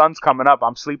 and the sun's coming up.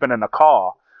 I'm sleeping in the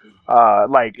car.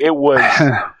 Like it was.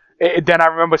 Then I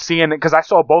remember seeing it because I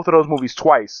saw both of those movies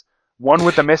twice. One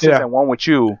with the missus and one with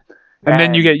you. And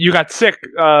then you got sick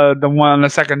the one on the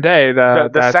second day.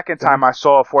 The second time I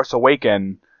saw Force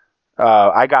Awakens,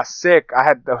 I got sick. I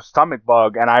had the stomach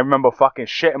bug, and I remember fucking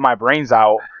shitting my brains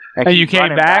out. And you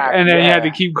came back, and then you had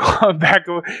to keep going back.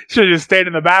 Should have just stayed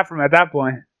in the bathroom at that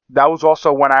point. That was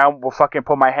also when I fucking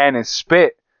put my hand in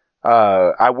spit.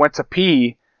 I went to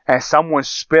pee, and someone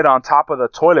spit on top of the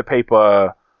toilet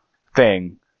paper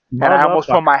thing. And I almost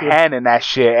put my hand in that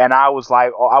shit, and I was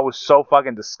like, I was so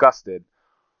fucking disgusted.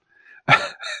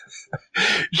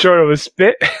 Sure, it was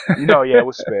spit. No, yeah, it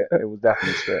was spit. It was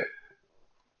definitely spit.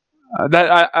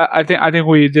 I think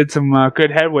we did some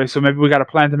good headway. So maybe we got a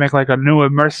plan to make like a new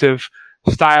immersive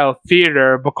style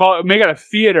theater, but make it a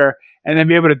theater, and then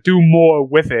be able to do more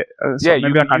with it. So yeah,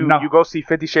 you go see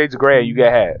 50 Shades of Grey, and you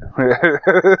get head.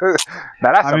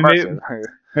 Now that's immersive.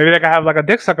 Maybe they could have like a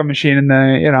dick sucker machine in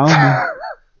the,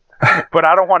 But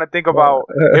I don't want to think about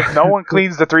if no one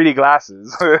cleans the 3D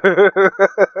glasses.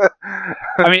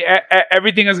 I mean,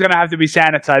 everything is going to have to be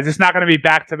sanitized. It's not going to be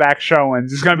back-to-back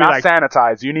showings. It's going to be not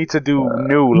sanitized. You need to do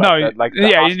new, like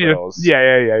the hospitals. Yeah.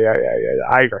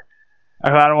 I agree.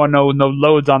 I don't want no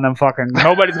loads on them fucking.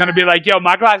 Nobody's going to be like, yo,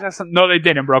 my glass has some. No, they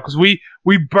didn't, bro, because we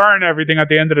burn everything at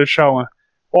the end of the show.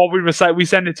 Or we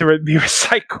send it to be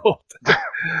recycled.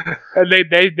 And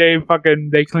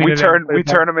they clean it. We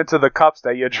turn them into the cups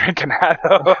that you're drinking out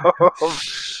of.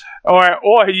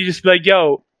 or you just be like,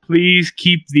 yo, please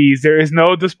keep these. There is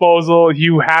no disposal.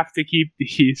 You have to keep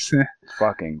these.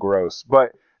 Fucking gross.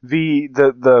 But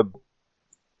the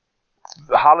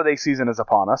holiday season is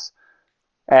upon us,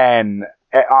 and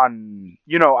on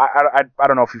I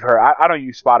don't know if you've heard. I don't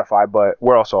use Spotify, but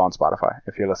we're also on Spotify.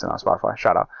 If you're listening on Spotify,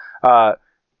 shout out.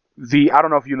 I don't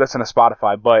know if you listen to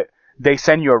Spotify, but they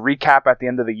send you a recap at the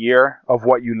end of the year of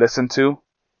what you listen to.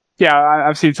 Yeah,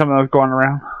 I've seen some of those going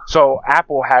around. So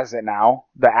Apple has it now,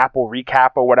 the Apple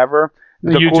recap or whatever.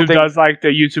 YouTube does like the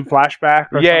YouTube flashback.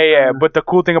 Yeah. But the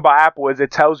cool thing about Apple is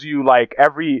it tells you like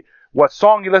what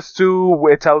song you listen to.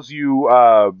 It tells you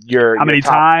how many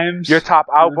times, your top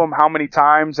album, how many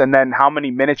times, and then how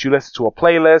many minutes you listen to a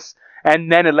playlist,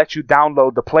 and then it lets you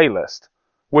download the playlist.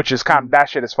 Which is that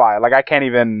shit is fire. Like I can't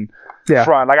even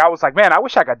front. Like I was like, man, I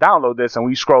wish I could download this. And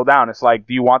when you scroll down, it's like,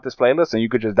 do you want this playlist? And you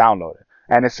could just download it.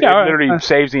 And it literally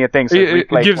saves in your thing. So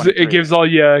it gives all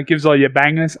your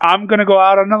bangers. I'm gonna go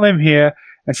out on a limb here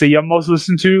and say your most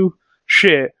listened to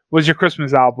shit was your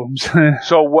Christmas albums.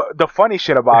 So the funny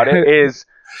shit about it is,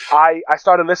 I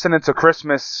started listening to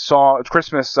Christmas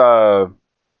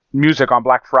music on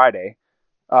Black Friday,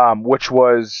 which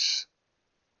was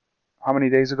how many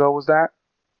days ago was that?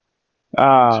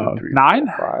 2, 3, 9?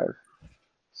 4, 5,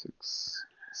 6,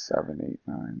 7, 8,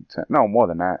 9, 10. No, more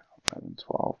than that. 11,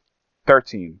 12,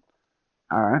 13.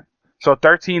 All right. So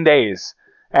 13 days.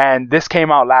 And this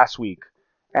came out last week.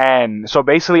 And so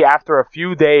basically after a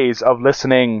few days of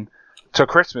listening to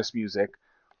Christmas music,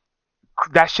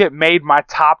 that shit made my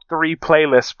top 3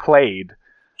 playlists played.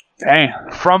 Dang.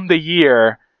 From the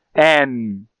year,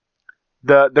 and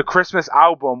the Christmas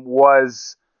album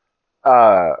was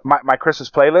my Christmas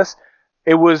playlist.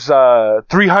 It was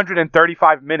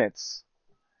 335 minutes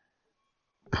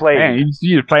played. Man,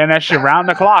 you're playing that shit round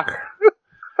the clock.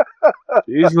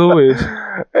 Jeez Louise.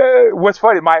 What's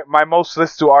funny, my most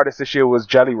listened to artist this year was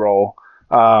Jelly Roll.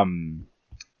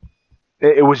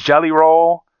 It was Jelly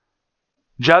Roll,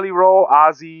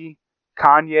 Ozzy,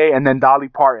 Kanye, and then Dolly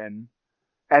Parton,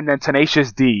 and then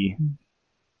Tenacious D.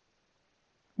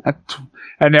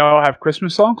 And they all have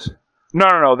Christmas songs?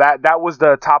 No. That was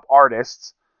the top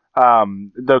artists.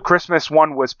 The Christmas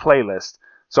one was playlist.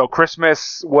 So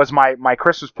Christmas was my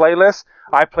Christmas playlist.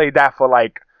 I played that for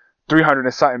like 300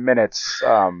 and something minutes.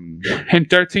 In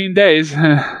 13 days.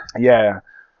 Yeah.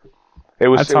 It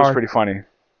was pretty funny.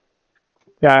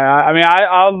 Yeah, I mean,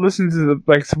 I'll listen to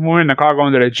like some more in the car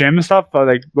going to the gym and stuff. But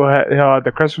like, go ahead,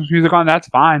 the Christmas music on, that's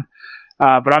fine.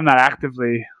 But I'm not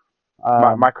actively.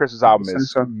 My Christmas album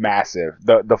is massive.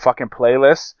 The fucking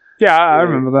playlist. Yeah, I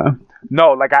remember that.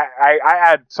 No, like I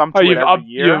add some to it every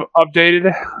year. You've updated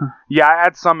it? Yeah, I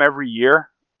add some every year.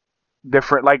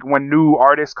 Different, like when new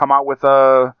artists come out with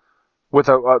a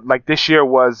like this year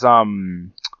was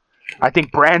I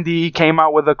think Brandy came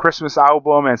out with a Christmas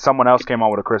album and someone else came out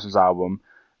with a Christmas album.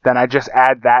 Then I just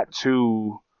add that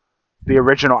to the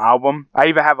original album. I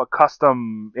even have a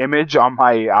custom image on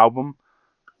my album.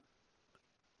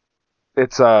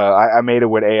 It's I made it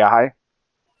with AI.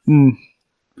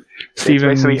 It's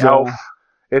basically Elf.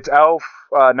 It's Elf,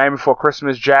 Night Before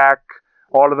Christmas, Jack.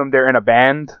 All of them, they're in a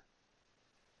band.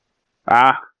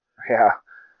 Yeah.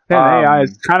 AI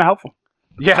is kind of helpful.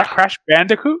 Yeah. Is that Crash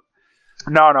Bandicoot?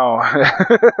 No.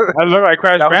 That looked like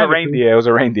Crash Bandicoot. That was a reindeer. It was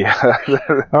a reindeer.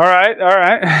 All right.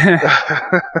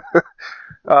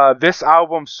 This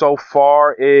album so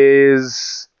far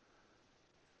is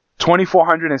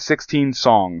 2,416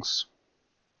 songs.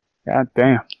 God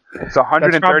damn. It's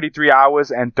 133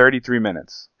 hours and 33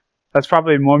 minutes. That's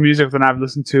probably more music than I've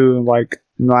listened to in the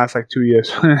last 2 years.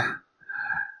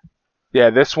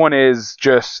 Yeah, this one is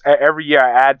just every year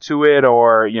I add to it,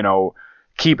 or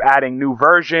keep adding new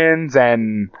versions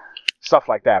and stuff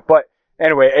like that. But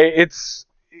anyway,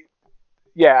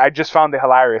 I just found it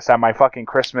hilarious that my fucking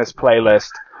Christmas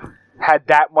playlist had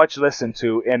that much listened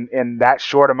to in that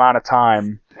short amount of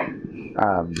time.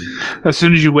 As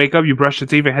soon as you wake up, you brush your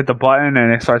teeth and hit the button,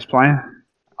 and it starts playing.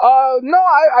 No,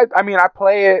 I mean I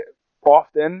play it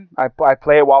often. I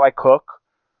play it while I cook.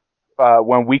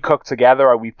 When we cook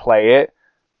together, we play it.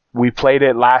 We played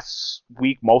it last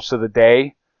week most of the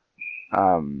day.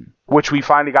 Which we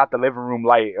finally got the living room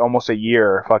light almost a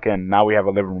year. Fucking now we have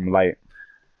a living room light.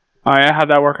 Oh yeah,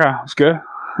 how'd that work out? It's good.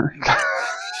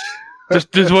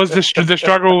 The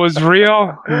struggle was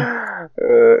real.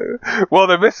 Well,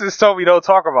 the missus told me don't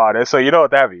talk about it, so you know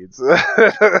what that means.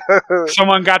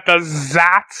 Someone got the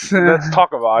zats. Let's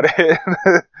talk about it.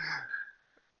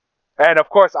 And of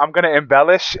course, I'm gonna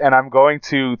embellish, and I'm going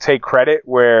to take credit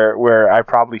where I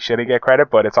probably shouldn't get credit,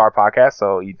 but it's our podcast,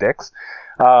 so eat dicks.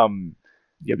 Yum.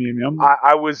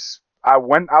 I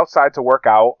went outside to work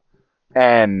out,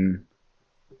 and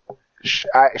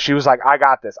she was like, "I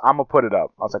got this. I'm gonna put it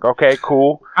up." I was like, "Okay,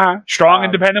 cool." Strong,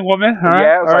 independent woman.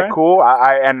 Yeah, I was like, "Cool."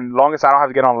 And as long as I don't have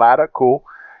to get on a ladder, cool.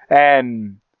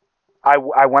 And I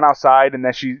went outside, and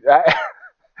then she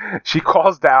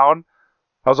calls down.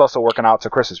 I was also working out to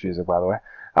Christmas music, by the way.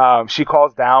 She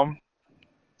calls down,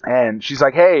 and she's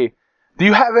like, "Hey, do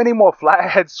you have any more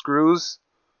flathead screws?"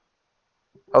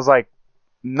 I was like,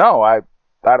 "No, I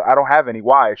don't have any."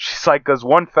 Why? She's like, "'Cause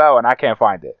one fell and I can't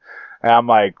find it." And I'm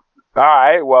like, "All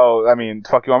right, well, I mean,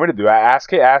 fuck you want me to do?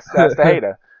 Ask the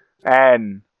hater."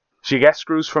 And she gets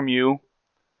screws from you,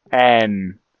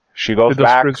 and she goes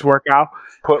back. Did those screws work out?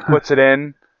 Puts it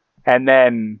in, and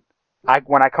then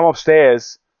when I come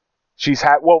upstairs, she's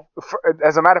had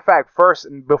as a matter of fact, first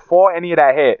before any of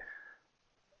that hit,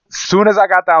 as soon as I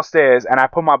got downstairs and I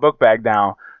put my book bag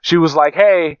down, she was like,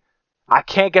 "Hey, I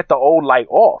can't get the old light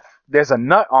off. There's a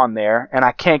nut on there, and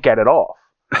I can't get it off."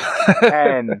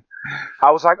 And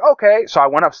I was like, "Okay." So I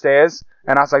went upstairs,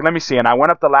 and I was like, "Let me see." And I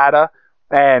went up the ladder,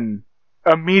 and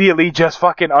immediately just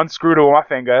fucking unscrewed it with my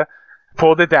finger,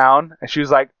 pulled it down, and she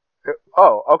was like,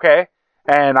 "Oh, okay."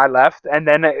 And I left, and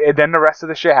then the rest of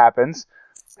the shit happens.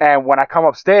 And when I come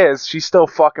upstairs, she's still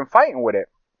fucking fighting with it.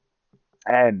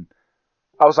 And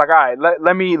I was like, "All right,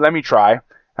 let me try."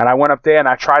 And I went up there and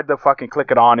I tried to fucking click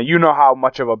it on. And you know how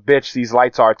much of a bitch these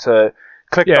lights are to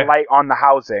click the light on the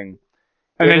housing.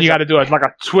 And then you got to do it like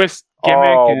a twist gimmick.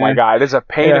 Oh my God. It's a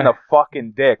pain in the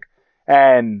fucking dick.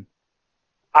 And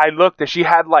I looked and she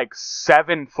had like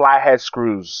 7 flathead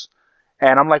screws.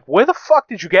 And I'm like, where the fuck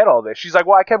did you get all this? She's like,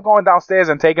 well, I kept going downstairs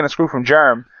and taking a screw from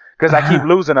Germ because I keep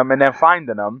losing them and then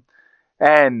finding them.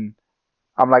 And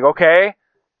I'm like, okay.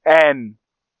 And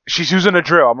she's using a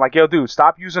drill. I'm like, yo, dude,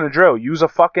 stop using a drill. Use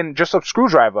just a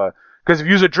screwdriver. Because if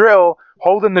you use a drill,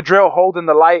 holding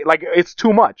the light, like, it's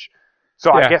too much.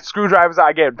 So I get screwdrivers,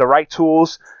 I get the right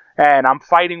tools, and I'm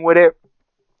fighting with it,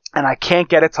 and I can't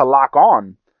get it to lock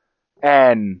on.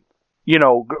 And,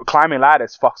 climbing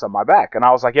ladders fucks up my back. And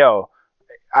I was like, yo,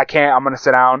 I can't, I'm going to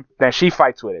sit down. Then she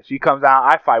fights with it. She comes down,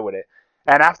 I fight with it.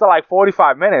 And after like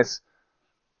 45 minutes,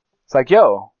 it's like,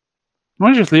 yo. Why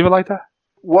don't you just leave it like that?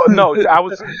 Well, no, I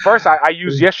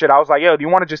used your shit. I was like, yo, do you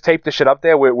want to just tape this shit up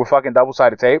there with fucking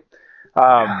double-sided tape?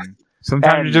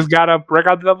 Sometimes you just got to break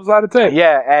out the double-sided tape.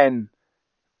 Yeah, and,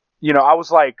 I was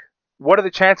like, what are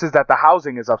the chances that the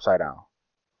housing is upside down?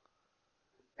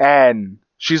 And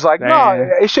she's like, no,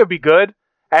 it should be good.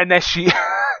 And then she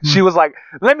was like,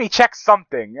 let me check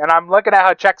something. And I'm looking at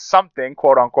her check something,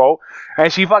 quote unquote.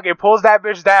 And she fucking pulls that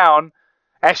bitch down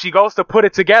and she goes to put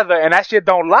it together and that shit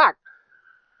don't lock.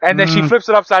 And then she flips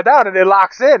it upside down and it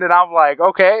locks in. And I'm like,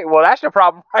 okay, well, that's your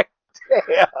problem right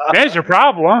there. There's your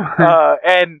problem.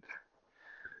 And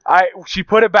she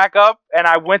put it back up and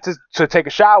I went to take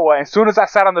a shower. And as soon as I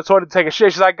sat on the toilet to take a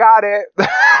shit, she's like, got it.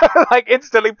 Like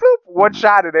instantly, bloop, one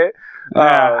shot at it.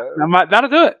 That'll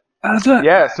do it. That'll do it.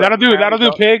 Yeah, so that'll do. That'll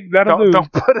do, pig. That'll do.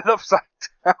 Don't put it upside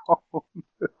down.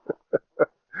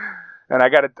 And I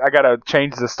gotta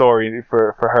change the story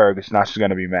for her because now she's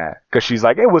gonna be mad because she's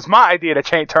like, it was my idea to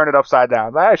turn it upside down.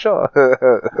 I'm like, sure.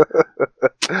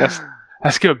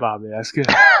 That's good, Bobby. That's good.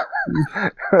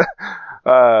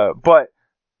 But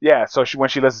yeah, so when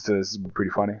she listens to this, it's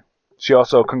pretty funny. She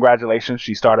also, congratulations,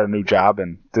 she started a new job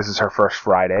and this is her first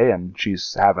Friday and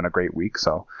she's having a great week.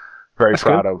 So very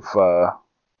proud of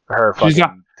her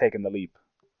fucking taking the leap.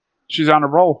 She's on a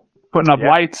roll, putting up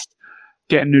lights,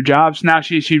 getting new jobs. Now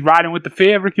she's riding with the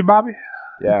fear, Ricky Bobby.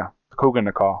 Yeah, the cougar in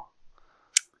the car.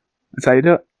 That's how you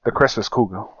do it. The Christmas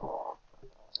cougar.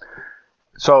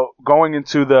 So going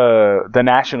into the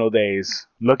national days,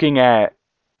 looking at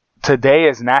today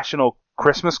is National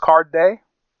Christmas Card Day.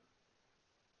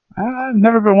 I've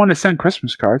never been one to send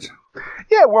Christmas cards.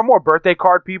 Yeah, we're more birthday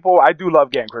card people. I do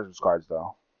love getting Christmas cards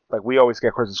though. Like we always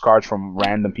get Christmas cards from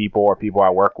random people or people I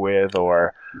work with,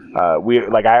 or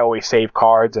I always save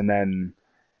cards. And then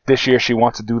this year she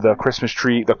wants to do the Christmas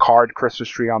tree, the card Christmas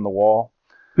tree on the wall.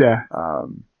 Yeah.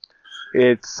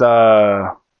 It's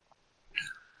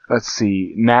let's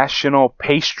see, National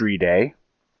Pastry Day.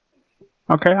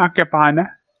 Okay, I'll get behind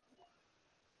that.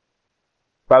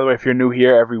 By the way, if you're new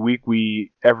here,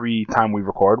 every time we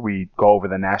record, we go over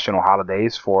the national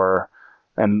holidays for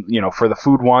the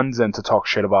food ones and to talk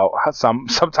shit about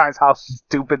sometimes how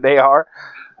stupid they are.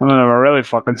 Some of them are really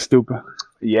fucking stupid.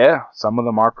 Yeah, some of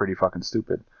them are pretty fucking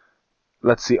stupid.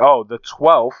 Let's see. Oh, the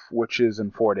 12th, which is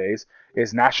in 4 days,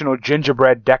 is National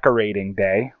Gingerbread Decorating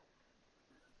Day.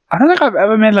 I don't think I've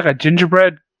ever made like a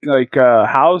gingerbread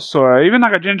house or even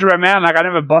like a gingerbread man. Like I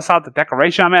never bust out the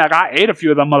decoration. I mean, like I ate a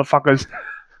few of them motherfuckers,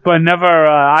 but never.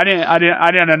 I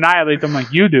didn't annihilate them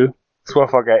like you do. This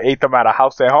motherfucker ate them at a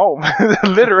house at home,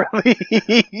 literally.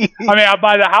 I mean, I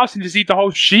buy the house and just eat the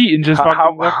whole sheet and just.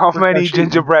 How many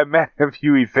gingerbread men have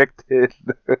you evicted?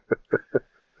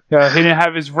 Yeah, he didn't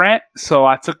have his rent, so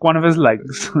I took one of his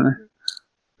legs.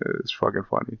 It's fucking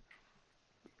funny.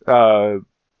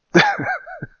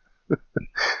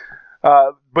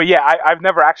 But yeah, I've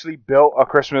never actually built a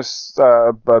Christmas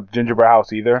gingerbread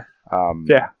house either.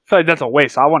 Yeah, I feel like that's a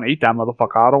waste. I want to eat that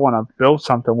motherfucker. I don't want to build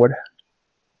something with it.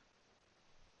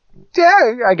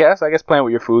 Yeah, I guess playing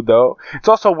with your food though. It's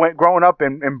also growing up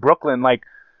in Brooklyn, like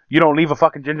you don't leave a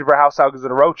fucking gingerbread house out because of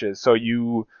the roaches, so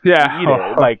you eat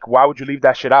it. Like, why would you leave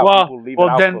that shit out? People leave it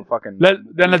out then, for fucking.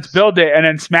 Then let's build it and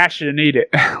then smash it and eat it.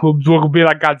 We'll be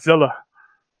like Godzilla.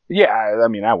 Yeah, I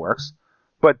mean that works.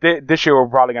 But this year we're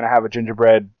probably gonna have a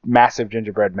massive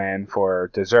gingerbread man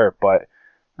for dessert. But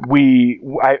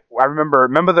I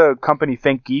remember the company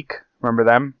Think Geek. Remember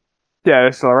them? Yeah,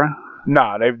 they're still around.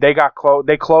 No, they got closed.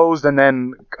 They closed, and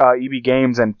then EB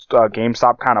Games and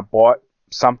GameStop kind of bought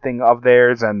something of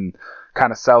theirs and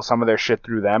kind of sell some of their shit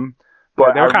through them.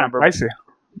 But they were kind of pricey.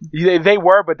 They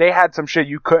were, but they had some shit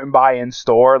you couldn't buy in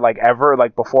store, like ever,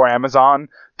 like before Amazon.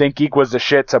 ThinkGeek was the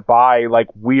shit to buy like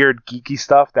weird geeky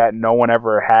stuff that no one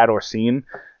ever had or seen.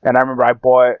 And I remember I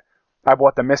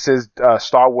bought the Mrs.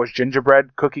 Star Wars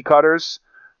gingerbread cookie cutters.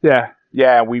 Yeah.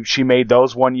 Yeah, she made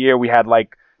those one year. We had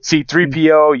like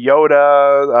C-3PO,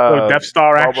 Yoda, Death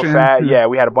Star Boba action. Fett. Yeah,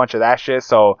 we had a bunch of that shit.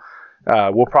 So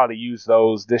we'll probably use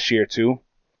those this year too.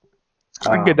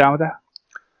 I can get down with that.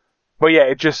 But yeah,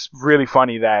 it's just really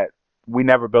funny that we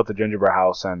never built a gingerbread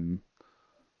house, and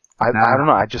I don't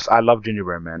know. I love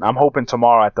gingerbread, man. I'm hoping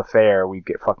tomorrow at the fair we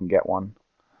get one.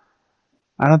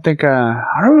 I don't think. I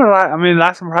don't know. I mean,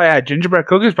 last time I probably had gingerbread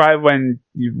cookies probably when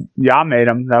y'all made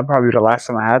them. That probably be the last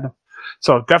time I had them.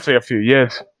 So definitely a few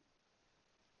years.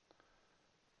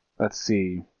 Let's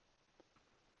see.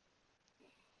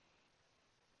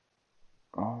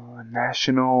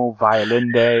 National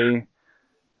Violin Day.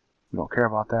 We don't care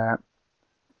about that.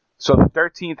 So the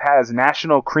 13th has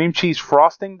National Cream Cheese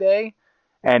Frosting Day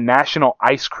and National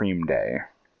Ice Cream Day.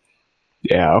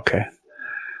 Yeah, okay.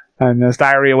 And there's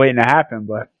diarrhea waiting to happen,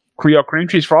 but Creole cream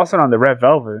cheese frosting on the red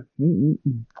velvet. Mm-mm.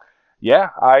 Yeah,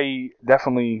 I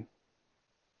definitely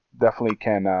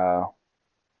can.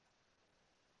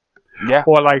 Yeah.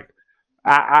 Or like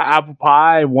apple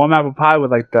pie, warm apple pie with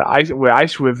like the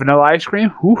ice with vanilla ice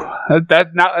cream. Ooh,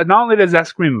 that not only does that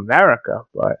scream America,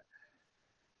 but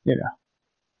you know,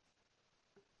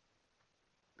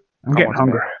 I'm getting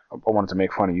hungry. I wanted to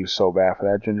make fun of you so bad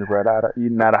for that gingerbread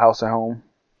eating out of house at home.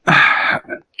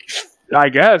 I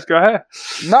guess. Go ahead.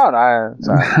 No, I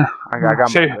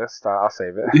got my list. I'll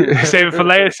save it. Save it for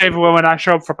later. Save it when I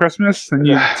show up for Christmas. And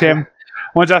you, Tim,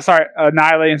 once I start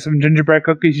annihilating some gingerbread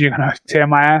cookies, you're gonna tear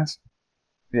my ass.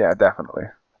 Yeah, definitely.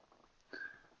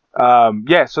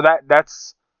 Yeah. So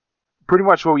that's pretty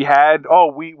much what we had.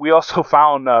 Oh, we also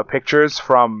found pictures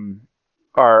from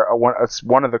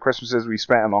one of the Christmases we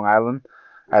spent in Long Island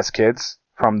as kids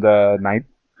from the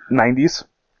 90s.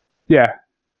 Yeah.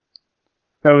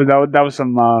 That was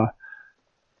some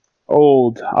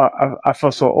old. I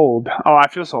feel so old. Oh, I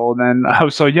feel so old, and I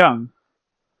was so young.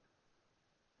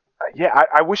 Yeah,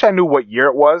 I wish I knew what year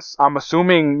it was. I'm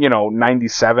assuming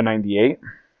 97, 98.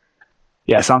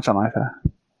 Yeah, something like that.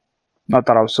 I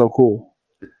thought I was so cool.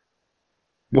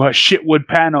 What shit wood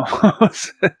panels?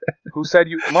 Who said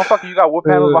you, motherfucker? You got wood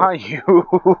panels behind you.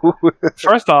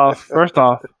 First off,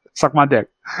 suck my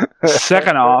dick.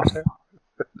 Second off,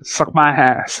 suck my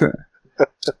ass.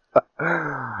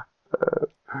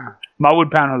 My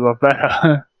wood panels are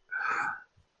better.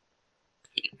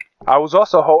 I was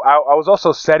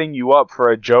also setting you up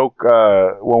for a joke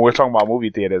when we were talking about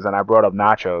movie theaters, and I brought up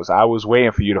nachos. I was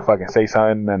waiting for you to fucking say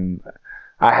something, and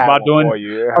I had one for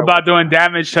you. About doing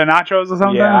damage to nachos or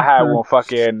something. Yeah, I had one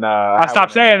fucking. I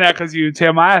stopped saying that because you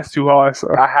tear my ass too hard.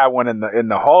 So. I had one in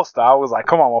the holster. I was like,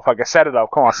 "Come on, motherfucker, set it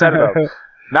up! Come on, set it up!"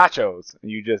 Nachos,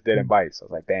 and you just didn't bite. So I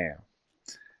was like, "Damn."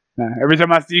 Every time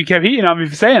you kept eating on me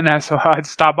for saying that, so I'd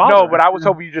stop bothering. No, but I was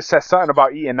hoping you just said something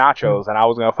about eating nachos, and I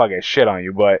was gonna fucking shit on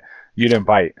you, but you didn't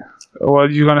bite. What are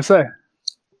you gonna say?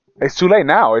 It's too late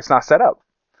now. It's not set up.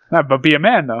 No, but be a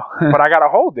man though. But I gotta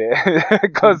hold it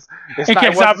because in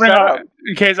case I bring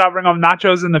up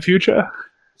nachos in the future,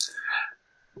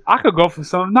 I could go for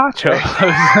some nachos.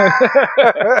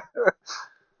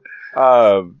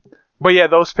 But yeah,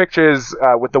 those pictures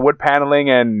with the wood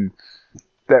paneling, and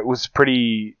that was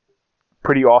pretty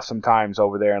awesome times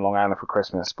over there in Long Island for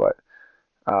Christmas. But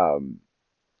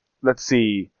let's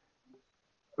see.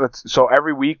 So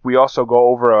every week we also go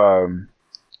over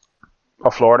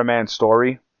a Florida man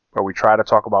story, where we try to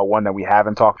talk about one that we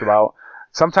haven't talked about.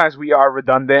 Sometimes we are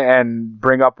redundant and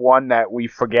bring up one that we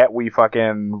forget we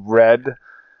fucking read.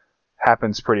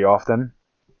 Happens pretty often.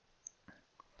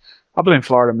 I blame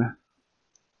Florida man.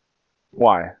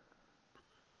 Why?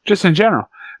 Just in general.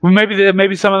 Well,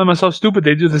 maybe some of them are so stupid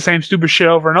they do the same stupid shit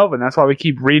over and over, and that's why we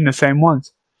keep reading the same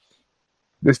ones.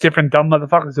 There's different dumb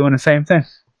motherfuckers doing the same thing.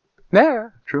 Yeah,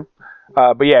 true.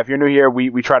 But yeah, if you're new here,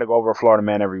 we try to go over a Florida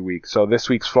man every week. So this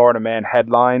week's Florida man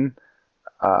headline,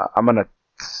 I'm gonna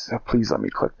please let me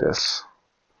click this.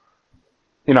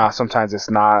 Sometimes it's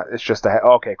not. It's just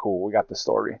okay, cool. We got the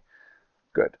story.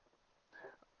 Good.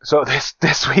 So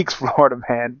this week's Florida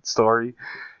man story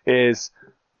is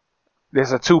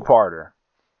there's a two-parter.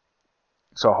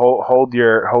 So hold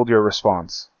your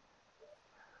response.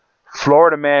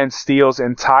 Florida man steals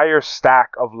entire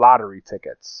stack of lottery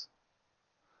tickets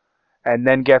and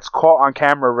then gets caught on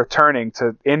camera returning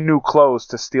in new clothes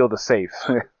to steal the safe.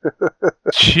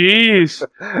 Jeez.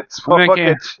 This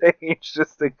motherfucker changed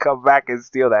just to come back and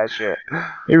steal that shit.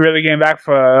 He really came back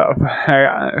for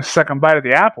a second bite of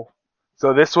the apple.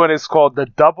 So this one is called The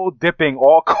Double Dipping,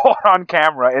 all caught on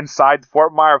camera inside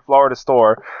Fort Myers, Florida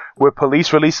store, with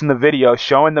police releasing the video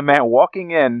showing the man walking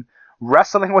in,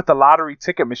 wrestling with the lottery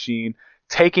ticket machine,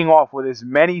 taking off with as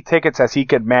many tickets as he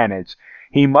could manage.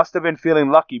 He must have been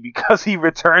feeling lucky because he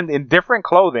returned in different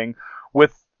clothing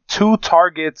with two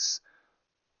targets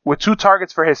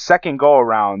for his second go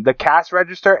around, the cash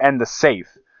register and the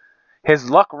safe.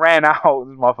 His luck ran out.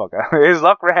 This motherfucker. His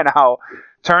luck ran out.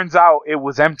 Turns out it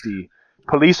was empty.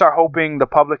 Police are hoping the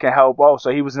public can help. Oh,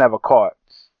 so he was never caught.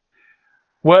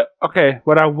 What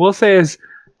I will say is,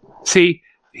 see,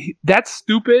 that's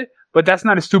stupid, but that's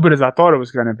not as stupid as I thought it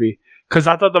was going to be. Because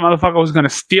I thought the motherfucker was going to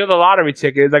steal the lottery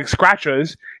ticket, like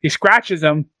scratchers. He scratches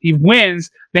them, he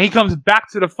wins, then he comes back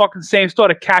to the fucking same store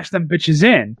to cash them bitches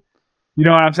in. You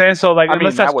know what I'm saying? So, like,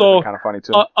 unless that store, kind of funny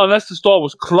too. Unless the store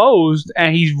was closed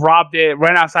and he robbed it,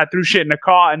 ran outside, threw shit in the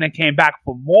car, and then came back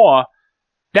for more,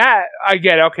 that I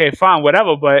get. Okay, fine,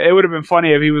 whatever. But it would have been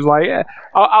funny if he was like, "Yeah,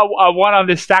 I won on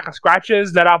this stack of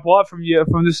scratchers that I bought from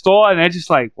the store," and they're just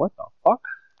like, "What the fuck?"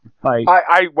 Like,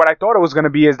 what I thought it was going to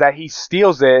be is that he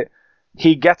steals it.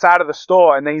 He gets out of the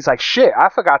store and then he's like, shit, I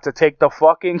forgot to take the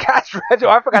fucking cash register.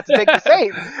 I forgot to take the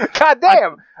safe. God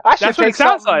damn. I should take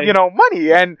some, like,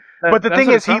 money. And but the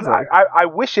thing is, I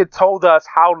wish it told us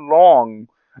how long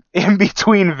in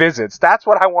between visits. That's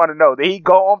what I want to know. Did he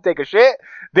go home, take a shit?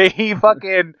 Did he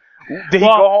go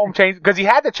home, change? Because he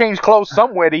had to change clothes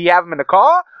somewhere. Did he have them in the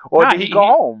car? Or did he go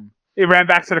home? He ran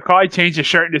back to the car, he changed his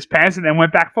shirt and his pants, and then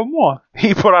went back for more.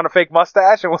 He put on a fake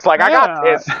mustache and was like, I got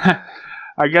this.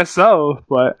 I guess so,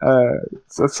 but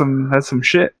that's some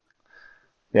shit.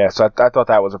 Yeah, so I thought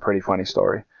that was a pretty funny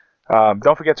story.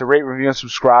 Don't forget to rate, review, and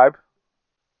subscribe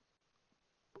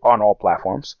on all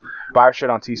platforms. Buy our shit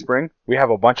on Teespring. We have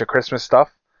a bunch of Christmas stuff.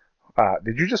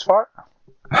 Did you just fart?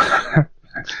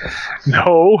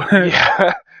 No.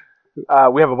 Yeah.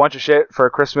 We have a bunch of shit for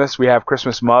Christmas. We have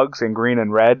Christmas mugs in green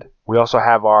and red. We also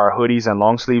have our hoodies and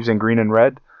long sleeves in green and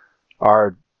red.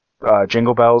 Our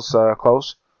Jingle Bells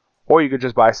clothes. Or you could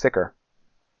just buy a sticker.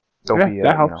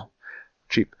 That helps.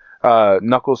 Cheap.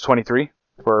 Knuckles 23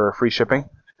 for free shipping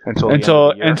until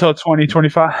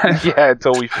 2025. Yeah,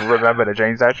 until we remember to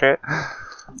change that shit.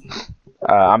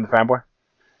 I'm the fanboy.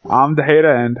 I'm the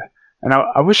hater, and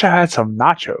I wish I had some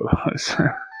nachos.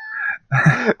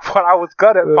 But I was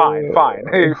gonna fine.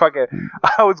 Hey, fuck it.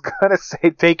 I was gonna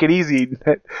say take it easy,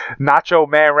 Nacho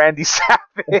Man Randy Savage.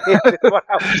 What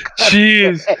I was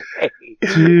Jeez.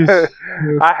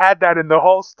 I had that in the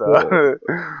holster.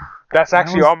 That's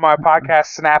actually on my podcast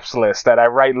snaps list that I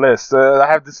write lists. I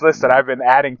have this list that I've been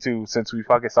adding to since we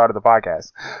fucking started the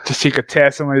podcast. Just so you could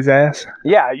tear somebody's ass?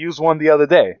 Yeah, I used one the other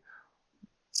day.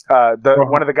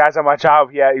 One of the guys at my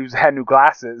job, he had new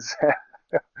glasses.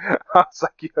 I was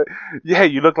like, yeah,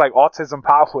 you look like Autism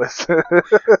Powers.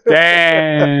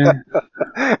 Damn.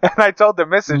 And I told the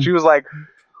missus, she was like,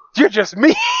 you're just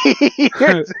me.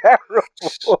 You're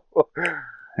terrible.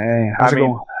 Hey,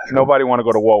 nobody want to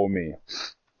go to war with me.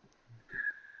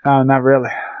 Not really.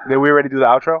 Did we already do the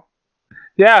outro?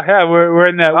 Yeah, we're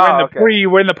in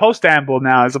the post-amble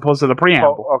now as opposed to the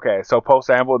preamble. Okay, so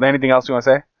post-amble. Anything else you want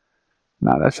to say?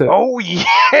 No, that's it. Oh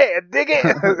yeah, dig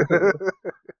it.